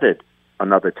they added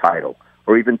another title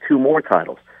or even two more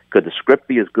titles? Could the script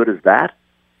be as good as that?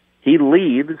 He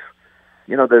leaves.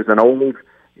 You know, there's an old,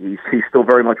 he's still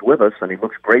very much with us, and he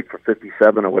looks great for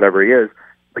 57 or whatever he is.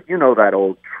 But you know that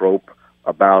old trope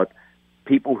about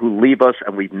people who leave us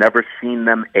and we've never seen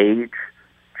them age.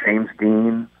 James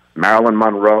Dean, Marilyn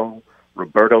Monroe,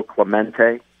 Roberto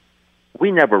Clemente.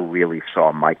 We never really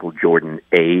saw Michael Jordan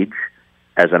age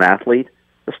as an athlete.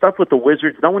 The stuff with the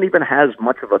Wizards, no one even has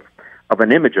much of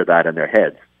an image of that in their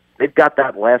heads. They've got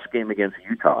that last game against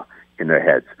Utah in their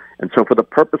heads. And so for the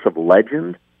purpose of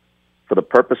legend, for the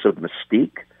purpose of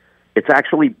mystique, it's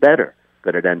actually better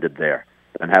that it ended there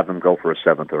than have them go for a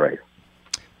 7th or 8th.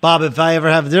 Bob, if I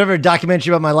ever have a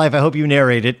documentary about my life, I hope you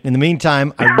narrate it. In the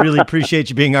meantime, I really appreciate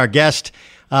you being our guest.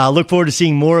 Look forward to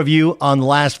seeing more of you on the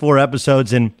last 4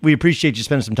 episodes, and we appreciate you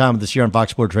spending some time with us here on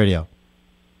Fox Sports Radio.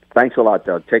 Thanks a lot,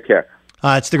 Doug. Take care.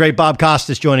 It's the great Bob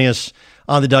Costas joining us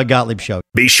on the Doug Gottlieb Show.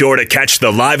 Be sure to catch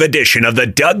the live edition of the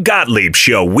Doug Gottlieb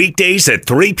Show weekdays at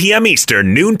 3 p.m.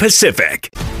 Eastern, noon Pacific.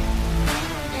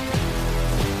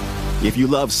 If you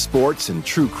love sports and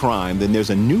true crime, then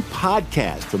there's a new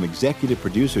podcast from executive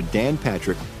producer Dan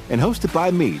Patrick and hosted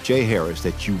by me, Jay Harris,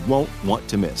 that you won't want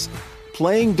to miss.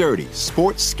 Playing Dirty: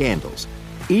 Sports Scandals.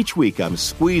 Each week, I'm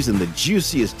squeezing the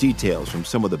juiciest details from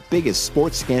some of the biggest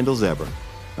sports scandals ever.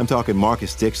 I'm talking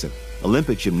Marcus Dixon,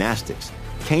 Olympic gymnastics,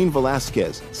 Cain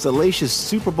Velasquez, salacious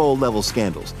Super Bowl-level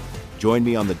scandals. Join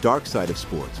me on the dark side of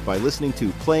sports by listening to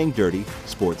Playing Dirty: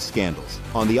 Sports Scandals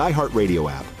on the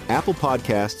iHeartRadio app, Apple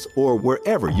Podcasts, or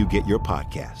wherever you get your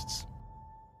podcasts.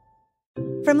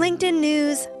 From LinkedIn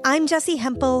News, I'm Jessie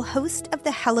Hempel, host of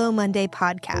the Hello Monday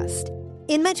podcast.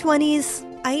 In my 20s,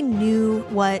 I knew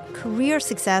what career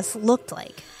success looked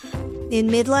like. In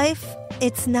midlife,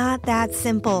 it's not that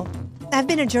simple. I've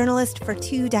been a journalist for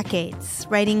 2 decades,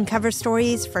 writing cover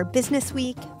stories for Business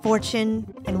Week,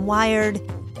 Fortune, and Wired.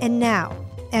 And now,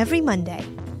 every Monday,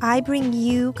 I bring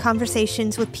you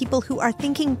conversations with people who are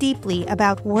thinking deeply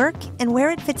about work and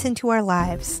where it fits into our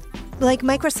lives. Like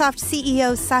Microsoft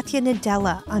CEO Satya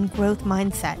Nadella on growth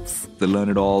mindsets. The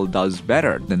learn-it-all does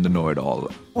better than the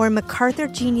know-it-all. Or MacArthur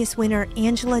Genius winner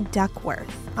Angela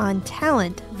Duckworth on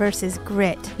talent versus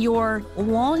grit. Your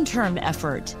long-term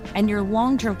effort and your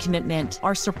long-term commitment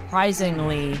are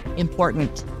surprisingly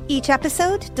important. Each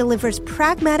episode delivers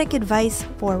pragmatic advice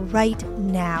for right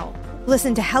now.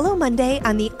 Listen to Hello Monday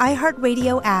on the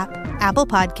iHeartRadio app, Apple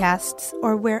Podcasts,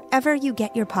 or wherever you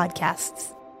get your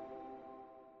podcasts.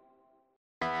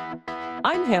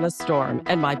 I'm Hannah Storm,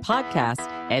 and my podcast,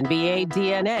 NBA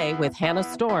DNA with Hannah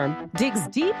Storm, digs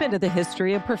deep into the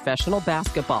history of professional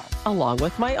basketball, along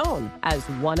with my own, as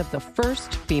one of the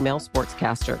first female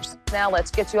sportscasters. Now let's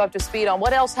get you up to speed on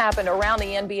what else happened around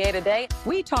the NBA today.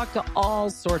 We talk to all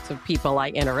sorts of people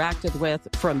I interacted with,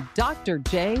 from Dr.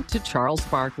 J to Charles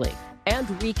Barkley, and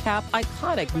recap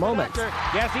iconic moments.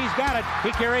 Yes, he's got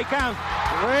it. Here he comes.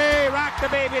 Way rock the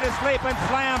baby to sleep and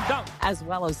slam dunk. As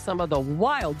well as some of the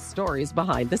wild stories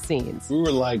behind the scenes. We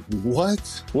were like,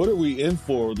 what? What are we in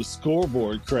for? The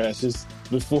scoreboard crashes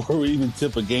before we even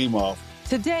tip a game off.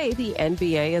 Today, the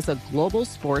NBA is a global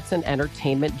sports and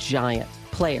entertainment giant.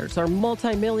 Players are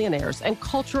multimillionaires and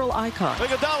cultural icons.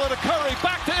 Iguodala to Curry,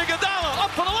 back to Iguodala, up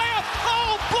for the layup.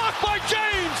 Oh, blocked by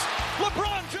James.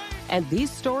 LeBron James. And these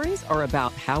stories are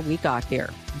about how we got here,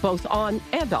 both on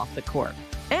and off the court.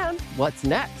 And what's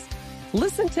next?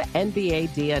 Listen to NBA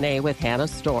DNA with Hannah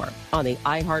Storm on the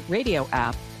iHeartRadio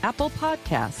app, Apple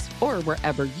Podcasts, or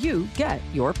wherever you get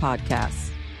your podcasts.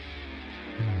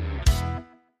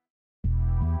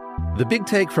 The Big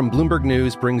Take from Bloomberg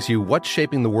News brings you what's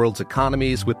shaping the world's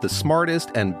economies with the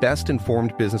smartest and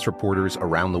best-informed business reporters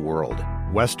around the world.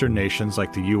 Western nations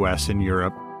like the U.S. and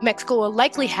Europe. Mexico will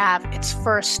likely have its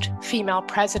first female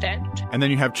president. And then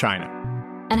you have China.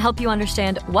 And help you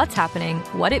understand what's happening,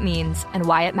 what it means, and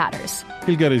why it matters.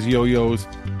 He'll get his yo-yos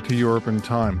to Europe in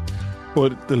time.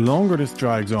 But the longer this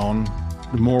drags on,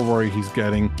 the more worry he's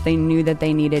getting. They knew that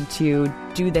they needed to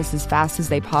do this as fast as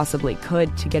they possibly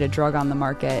could to get a drug on the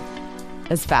market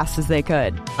as fast as they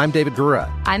could. I'm David Gura.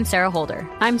 I'm Sarah Holder.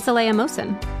 I'm Saleha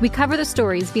Mohsen. We cover the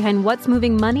stories behind what's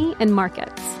moving money and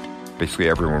markets. Basically,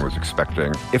 everyone was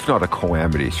expecting, if not a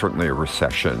calamity, certainly a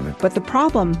recession. But the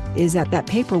problem is that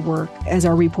paperwork, as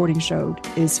our reporting showed,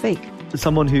 is fake. As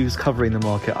someone who's covering the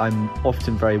market, I'm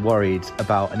often very worried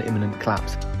about an imminent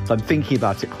collapse. So I'm thinking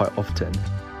about it quite often.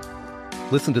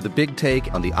 Listen to The Big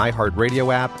Take on the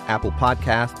iHeartRadio app, Apple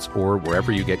Podcasts, or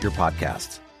wherever you get your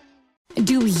podcasts.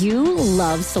 Do you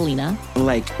love Selena?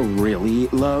 Like, really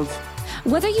love?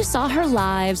 Whether you saw her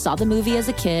live, saw the movie as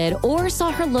a kid, or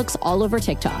saw her looks all over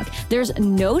TikTok, there's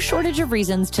no shortage of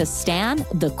reasons to stan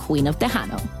the Queen of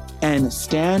Tejano. And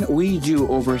Stan, we do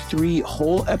over 3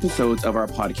 whole episodes of our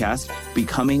podcast,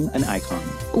 Becoming an Icon.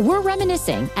 We're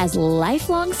reminiscing as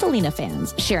lifelong Selena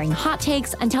fans, sharing hot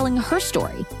takes and telling her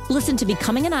story. Listen to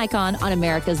Becoming an Icon on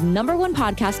America's #1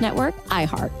 podcast network,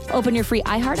 iHeart. Open your free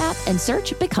iHeart app and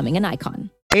search Becoming an Icon.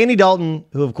 Andy Dalton,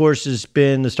 who of course has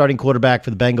been the starting quarterback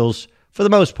for the Bengals for the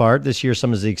most part, this year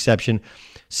some is the exception,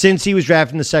 since he was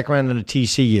drafted in the second round at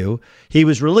TCU, he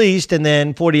was released and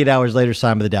then 48 hours later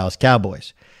signed by the Dallas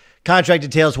Cowboys. Contract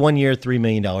details, 1 year, $3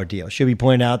 million deal. Should be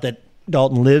pointed out that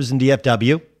Dalton lives in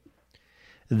DFW.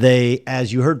 They,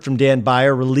 as you heard from Dan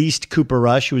Byer, released Cooper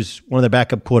Rush, who was one of their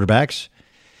backup quarterbacks.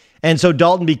 And so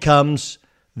Dalton becomes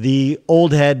the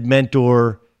old head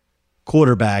mentor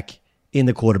quarterback in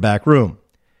the quarterback room.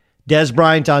 Des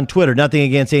Bryant on Twitter, nothing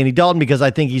against Andy Dalton because I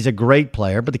think he's a great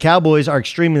player, but the Cowboys are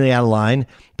extremely out of line.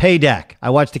 Pay Dak. I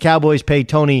watched the Cowboys pay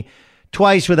Tony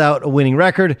twice without a winning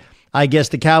record. I guess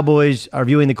the Cowboys are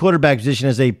viewing the quarterback position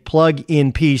as a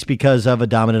plug-in piece because of a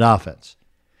dominant offense.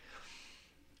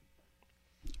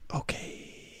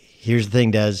 Okay, here's the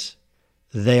thing, Des.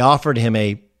 They offered him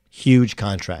a huge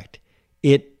contract.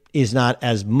 It is not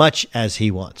as much as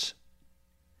he wants.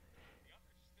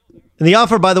 And the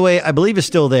offer, by the way, I believe is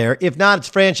still there. If not, it's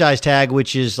franchise tag,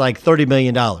 which is like $30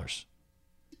 million.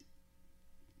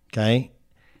 Okay?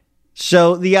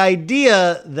 So the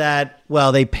idea that,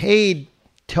 well, they paid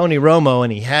Tony Romo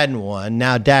and he hadn't won.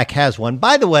 Now Dak has one.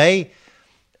 By the way,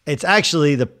 it's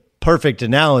actually the perfect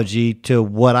analogy to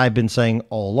what I've been saying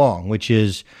all along, which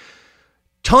is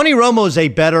Tony Romo is a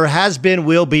better, has been,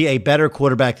 will be a better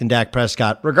quarterback than Dak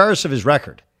Prescott, regardless of his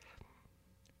record.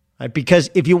 Right? Because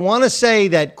if you want to say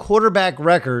that quarterback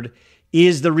record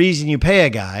is the reason you pay a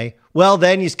guy, well,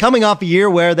 then he's coming off a year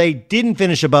where they didn't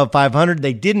finish above 500.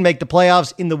 They didn't make the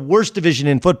playoffs in the worst division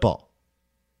in football.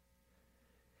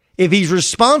 If he's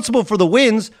responsible for the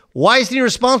wins, why isn't he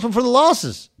responsible for the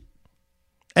losses?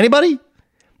 Anybody?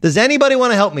 Does anybody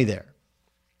want to help me there?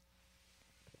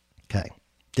 Okay.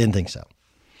 Didn't think so.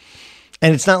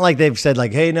 And it's not like they've said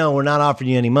like, hey, no, we're not offering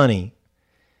you any money.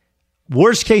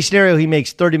 Worst case scenario, he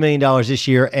makes $30 million this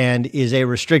year and is a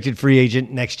restricted free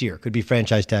agent next year. Could be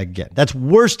franchise tag again. That's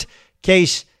worst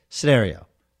case scenario.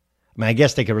 I mean, I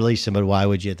guess they could release him, but why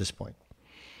would you at this point?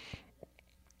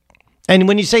 And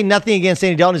when you say nothing against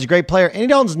Andy Dalton, he's a great player. Andy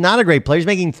Dalton's not a great player. He's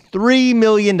making $3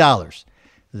 million.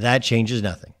 That changes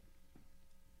nothing.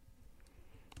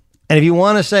 And if you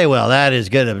want to say, well, that is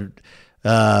good,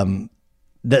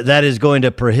 that is going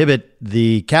to prohibit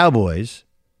the Cowboys.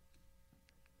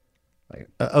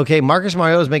 Okay, Marcus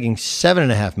Mariota is making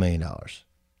 $7.5 million.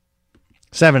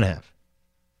 $7.5.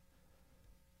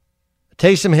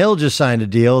 Taysom Hill just signed a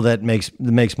deal that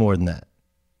makes more than that.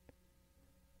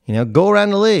 You know, go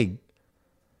around the league.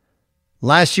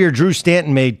 Last year, Drew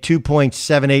Stanton made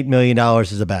 $2.78 million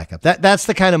as a backup. That's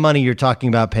the kind of money you're talking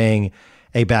about paying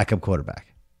a backup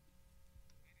quarterback.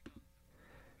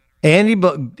 Andy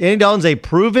Dalton's a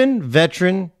proven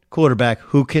veteran quarterback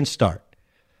who can start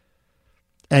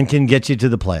and can get you to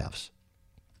the playoffs.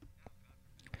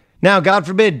 Now, God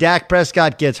forbid Dak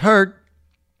Prescott gets hurt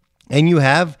and you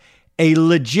have a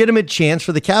legitimate chance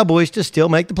for the Cowboys to still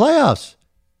make the playoffs.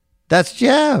 That's what you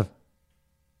have.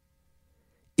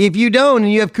 If you don't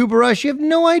and you have Cooper Rush, you have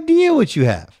no idea what you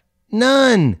have.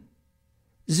 None.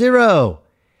 Zero.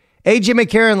 A.J.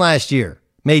 McCarron last year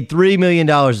made $3 million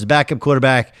as a backup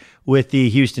quarterback with the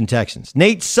Houston Texans.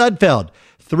 Nate Sudfeld,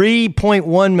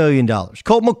 $3.1 million.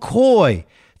 Colt McCoy,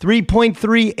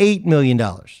 $3.38 million.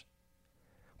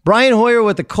 Brian Hoyer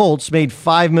with the Colts made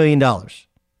 $5 million.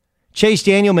 Chase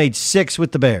Daniel made $6 million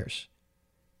with the Bears.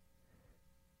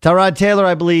 Tyrod Taylor,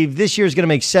 I believe, this year is going to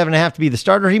make $7.5 million to be the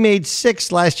starter. He made $6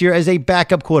 million last year as a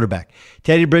backup quarterback.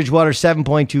 Teddy Bridgewater,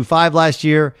 $7.25 million last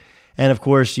year. And, of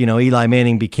course, you know, Eli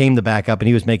Manning became the backup, and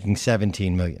he was making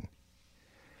 $17 million.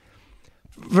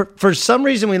 For some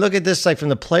reason, we look at this like from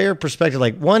the player perspective.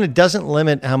 Like, one, it doesn't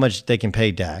limit how much they can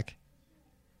pay Dak.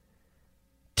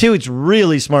 Two, it's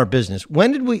really smart business.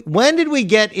 When did we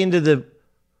get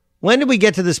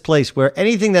to this place where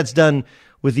anything that's done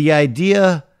with the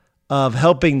idea of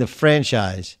helping the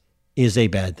franchise is a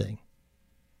bad thing?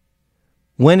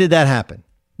 When did that happen?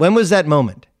 When was that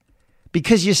moment?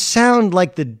 Because you sound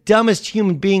like the dumbest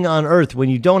human being on earth when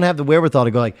you don't have the wherewithal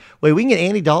to go like, wait, we can get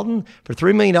Andy Dalton for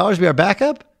 $3 million to be our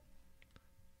backup?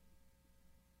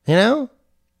 You know?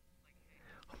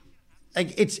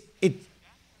 Like it's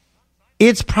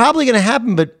probably going to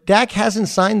happen, but Dak hasn't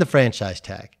signed the franchise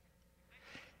tag.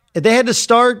 They had to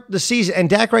start the season, and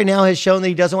Dak right now has shown that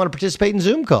he doesn't want to participate in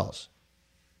Zoom calls.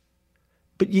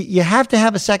 But you have to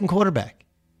have a second quarterback.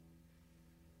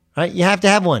 Right? You have to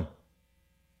have one.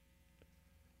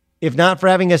 If not for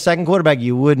having a second quarterback,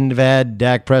 you wouldn't have had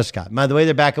Dak Prescott. By the way,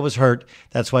 their backup was hurt.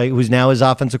 That's why, who's now his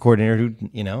offensive coordinator, who,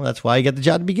 that's why he got the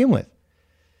job to begin with.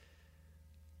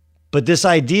 But this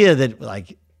idea that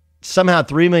like somehow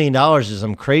 $3 million is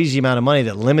some crazy amount of money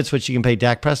that limits what you can pay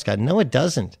Dak Prescott. No, it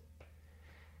doesn't.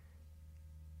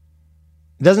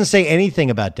 It doesn't say anything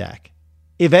about Dak.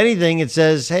 If anything, it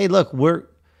says, hey, look,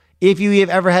 if you have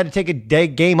ever had to take a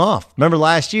game off. Remember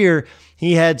last year,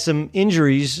 he had some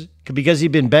injuries because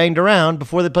he'd been banged around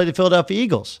before they played the Philadelphia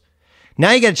Eagles. Now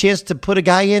you got a chance to put a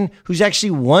guy in who's actually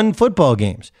won football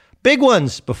games, big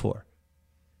ones before.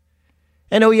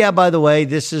 And oh yeah, by the way,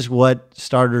 this is what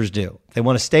starters do. They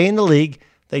want to stay in the league.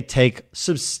 They take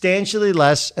substantially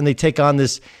less and they take on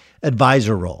this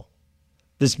advisor role,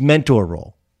 this mentor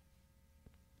role.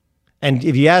 And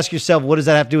if you ask yourself, what does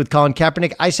that have to do with Colin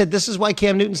Kaepernick? I said, this is why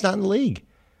Cam Newton's not in the league.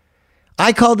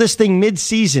 I called this thing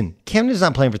mid-season. Cam Newton's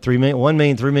not playing for $1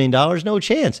 million, $3 million. No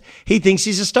chance. He thinks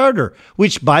he's a starter,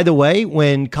 which, by the way,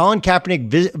 when Colin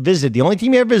Kaepernick visited, the only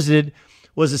team he ever visited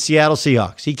was the Seattle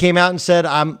Seahawks. He came out and said,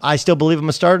 I still believe I'm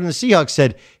a starter. And the Seahawks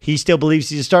said, he still believes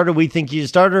he's a starter. We think he's a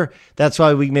starter. That's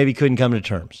why we maybe couldn't come to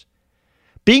terms.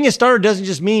 Being a starter doesn't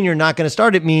just mean you're not going to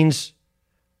start. It means,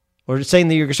 or saying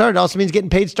that you're going to start, it also means getting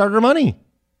paid starter money,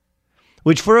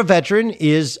 which for a veteran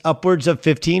is upwards of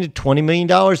 $15 to $20 million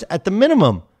at the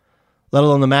minimum, let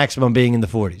alone the maximum being in the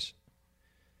 40s.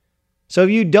 So if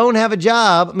you don't have a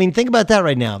job, think about that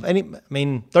right now.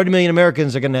 30 million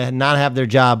Americans are going to not have their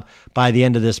job by the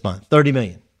end of this month. 30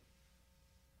 million.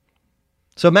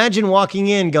 So imagine walking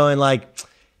in going like,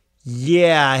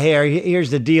 yeah,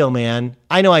 here's the deal, man.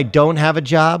 I know I don't have a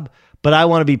job, but I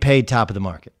want to be paid top of the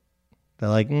market. They're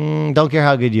like, don't care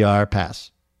how good you are, pass.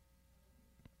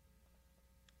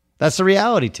 That's the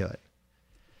reality to it.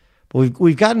 But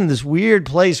we've gotten in this weird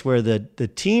place where the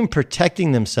team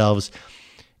protecting themselves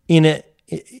in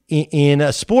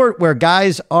a sport where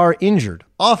guys are injured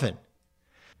often.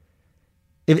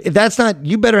 If that's not,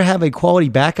 you better have a quality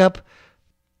backup.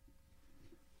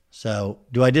 So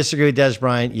do I disagree with Des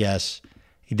Bryant? Yes.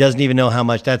 He doesn't even know how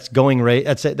much that's going rate.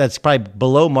 That's probably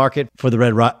below market for the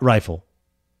red rifle.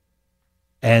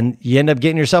 And you end up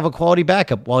getting yourself a quality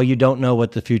backup while you don't know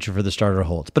what the future for the starter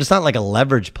holds. But it's not like a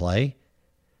leverage play.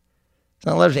 It's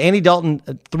not leverage. Andy Dalton,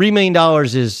 $3 million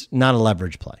is not a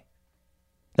leverage play.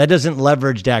 That doesn't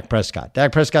leverage Dak Prescott.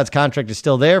 Dak Prescott's contract is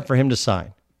still there for him to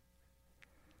sign.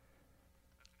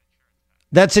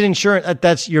 That's an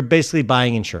insurance. You're basically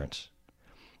buying insurance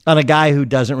on a guy who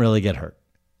doesn't really get hurt.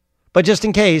 But just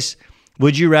in case,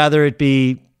 would you rather it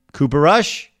be Cooper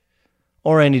Rush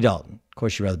or Andy Dalton? Of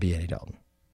course, you'd rather be Andy Dalton.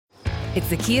 It's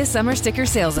the Kia Summer Sticker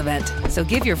Sales Event, so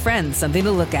give your friends something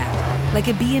to look at, like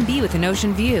a B&B with an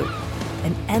ocean view,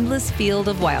 an endless field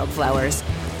of wildflowers,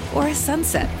 or a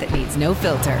sunset that needs no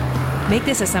filter. Make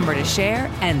this a summer to share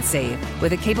and save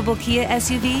with a capable Kia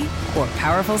SUV or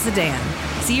powerful sedan.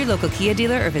 See your local Kia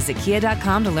dealer or visit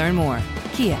kia.com to learn more.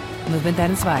 Kia, movement that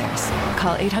inspires.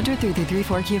 Call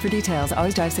 800-3334-KIA for details.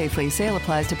 Always drive safely. Sale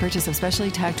applies to purchase of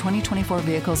specially tagged 2024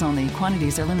 vehicles only.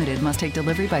 Quantities are limited. Must take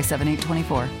delivery by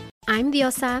 7/8/24. I'm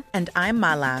Diosa. And I'm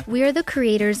Mala. We are the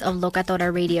creators of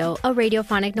Locatora Radio, a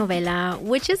radiophonic novela,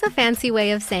 which is a fancy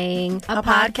way of saying a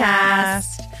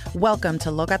podcast. Welcome to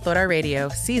Locatora Radio,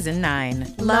 Season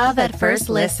 9. Love at first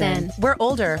listen. We're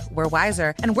older, we're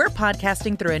wiser, and we're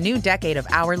podcasting through a new decade of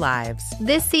our lives.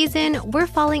 This season, we're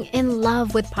falling in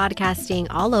love with podcasting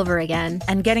all over again.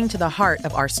 And getting to the heart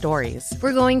of our stories.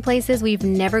 We're going places we've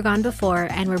never gone before,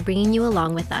 and we're bringing you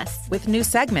along with us. With new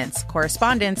segments,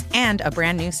 correspondence, and a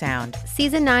brand new sound.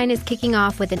 Season 9 is kicking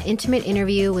off with an intimate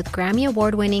interview with Grammy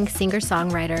Award-winning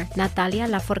singer-songwriter Natalia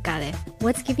Lafourcade.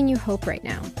 What's giving you hope right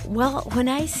now? Well, when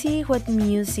I see what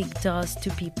music does to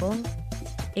people,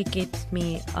 it gives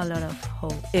me a lot of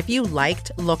hope. If you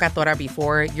liked Locatora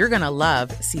before, you're going to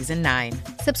love Season 9.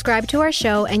 Subscribe to our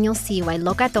show and you'll see why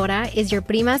Locatora is your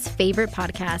prima's favorite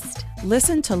podcast.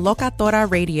 Listen to Locatora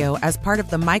Radio as part of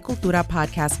the My Cultura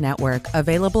Podcast Network,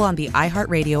 available on the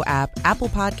iHeartRadio app, Apple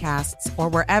Podcasts, or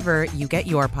wherever you get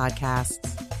your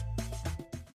podcasts.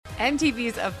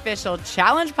 MTV's official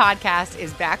Challenge podcast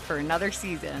is back for another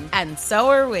season. And so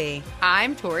are we.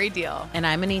 I'm Tori Deal. And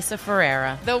I'm Anissa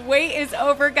Ferreira. The wait is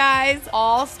over, guys.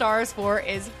 All Stars 4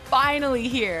 is finally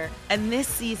here. And this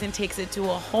season takes it to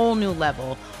a whole new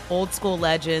level. Old school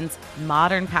legends,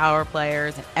 modern power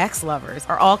players, and ex-lovers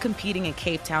are all competing in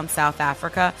Cape Town, South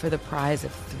Africa for the prize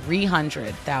of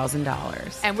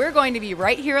 $300,000. And we're going to be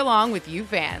right here along with you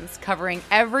fans, covering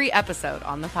every episode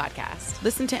on the podcast.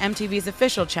 Listen to MTV's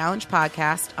official Challenge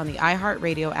podcast on the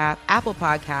iHeartRadio app, Apple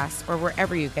Podcasts, or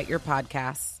wherever you get your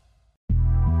podcasts.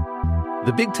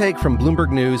 The Big Take from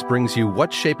Bloomberg News brings you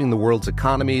what's shaping the world's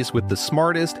economies with the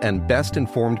smartest and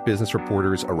best-informed business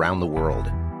reporters around the world.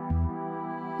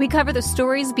 We cover the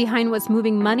stories behind what's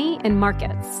moving money and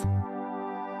markets,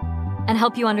 and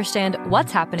help you understand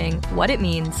what's happening, what it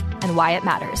means, and why it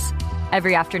matters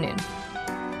every afternoon.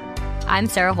 I'm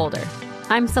Sarah Holder.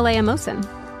 I'm Saleha Mohsin.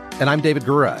 And I'm David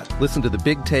Gura. Listen to The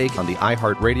Big Take on the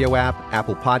iHeartRadio app,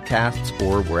 Apple Podcasts,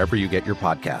 or wherever you get your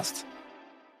podcasts.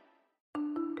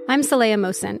 I'm Saleha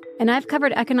Mohsin, and I've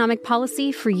covered economic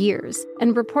policy for years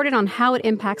and reported on how it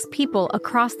impacts people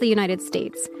across the United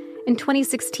States. In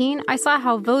 2016, I saw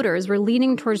how voters were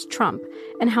leaning towards Trump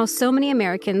and how so many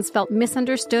Americans felt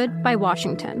misunderstood by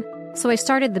Washington. So I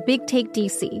started The Big Take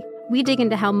DC. We dig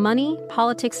into how money,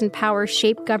 politics, and power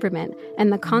shape government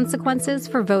and the consequences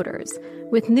for voters.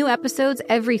 With new episodes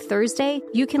every Thursday,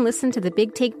 you can listen to The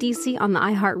Big Take DC on the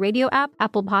iHeartRadio app,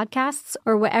 Apple Podcasts,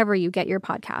 or wherever you get your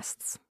podcasts.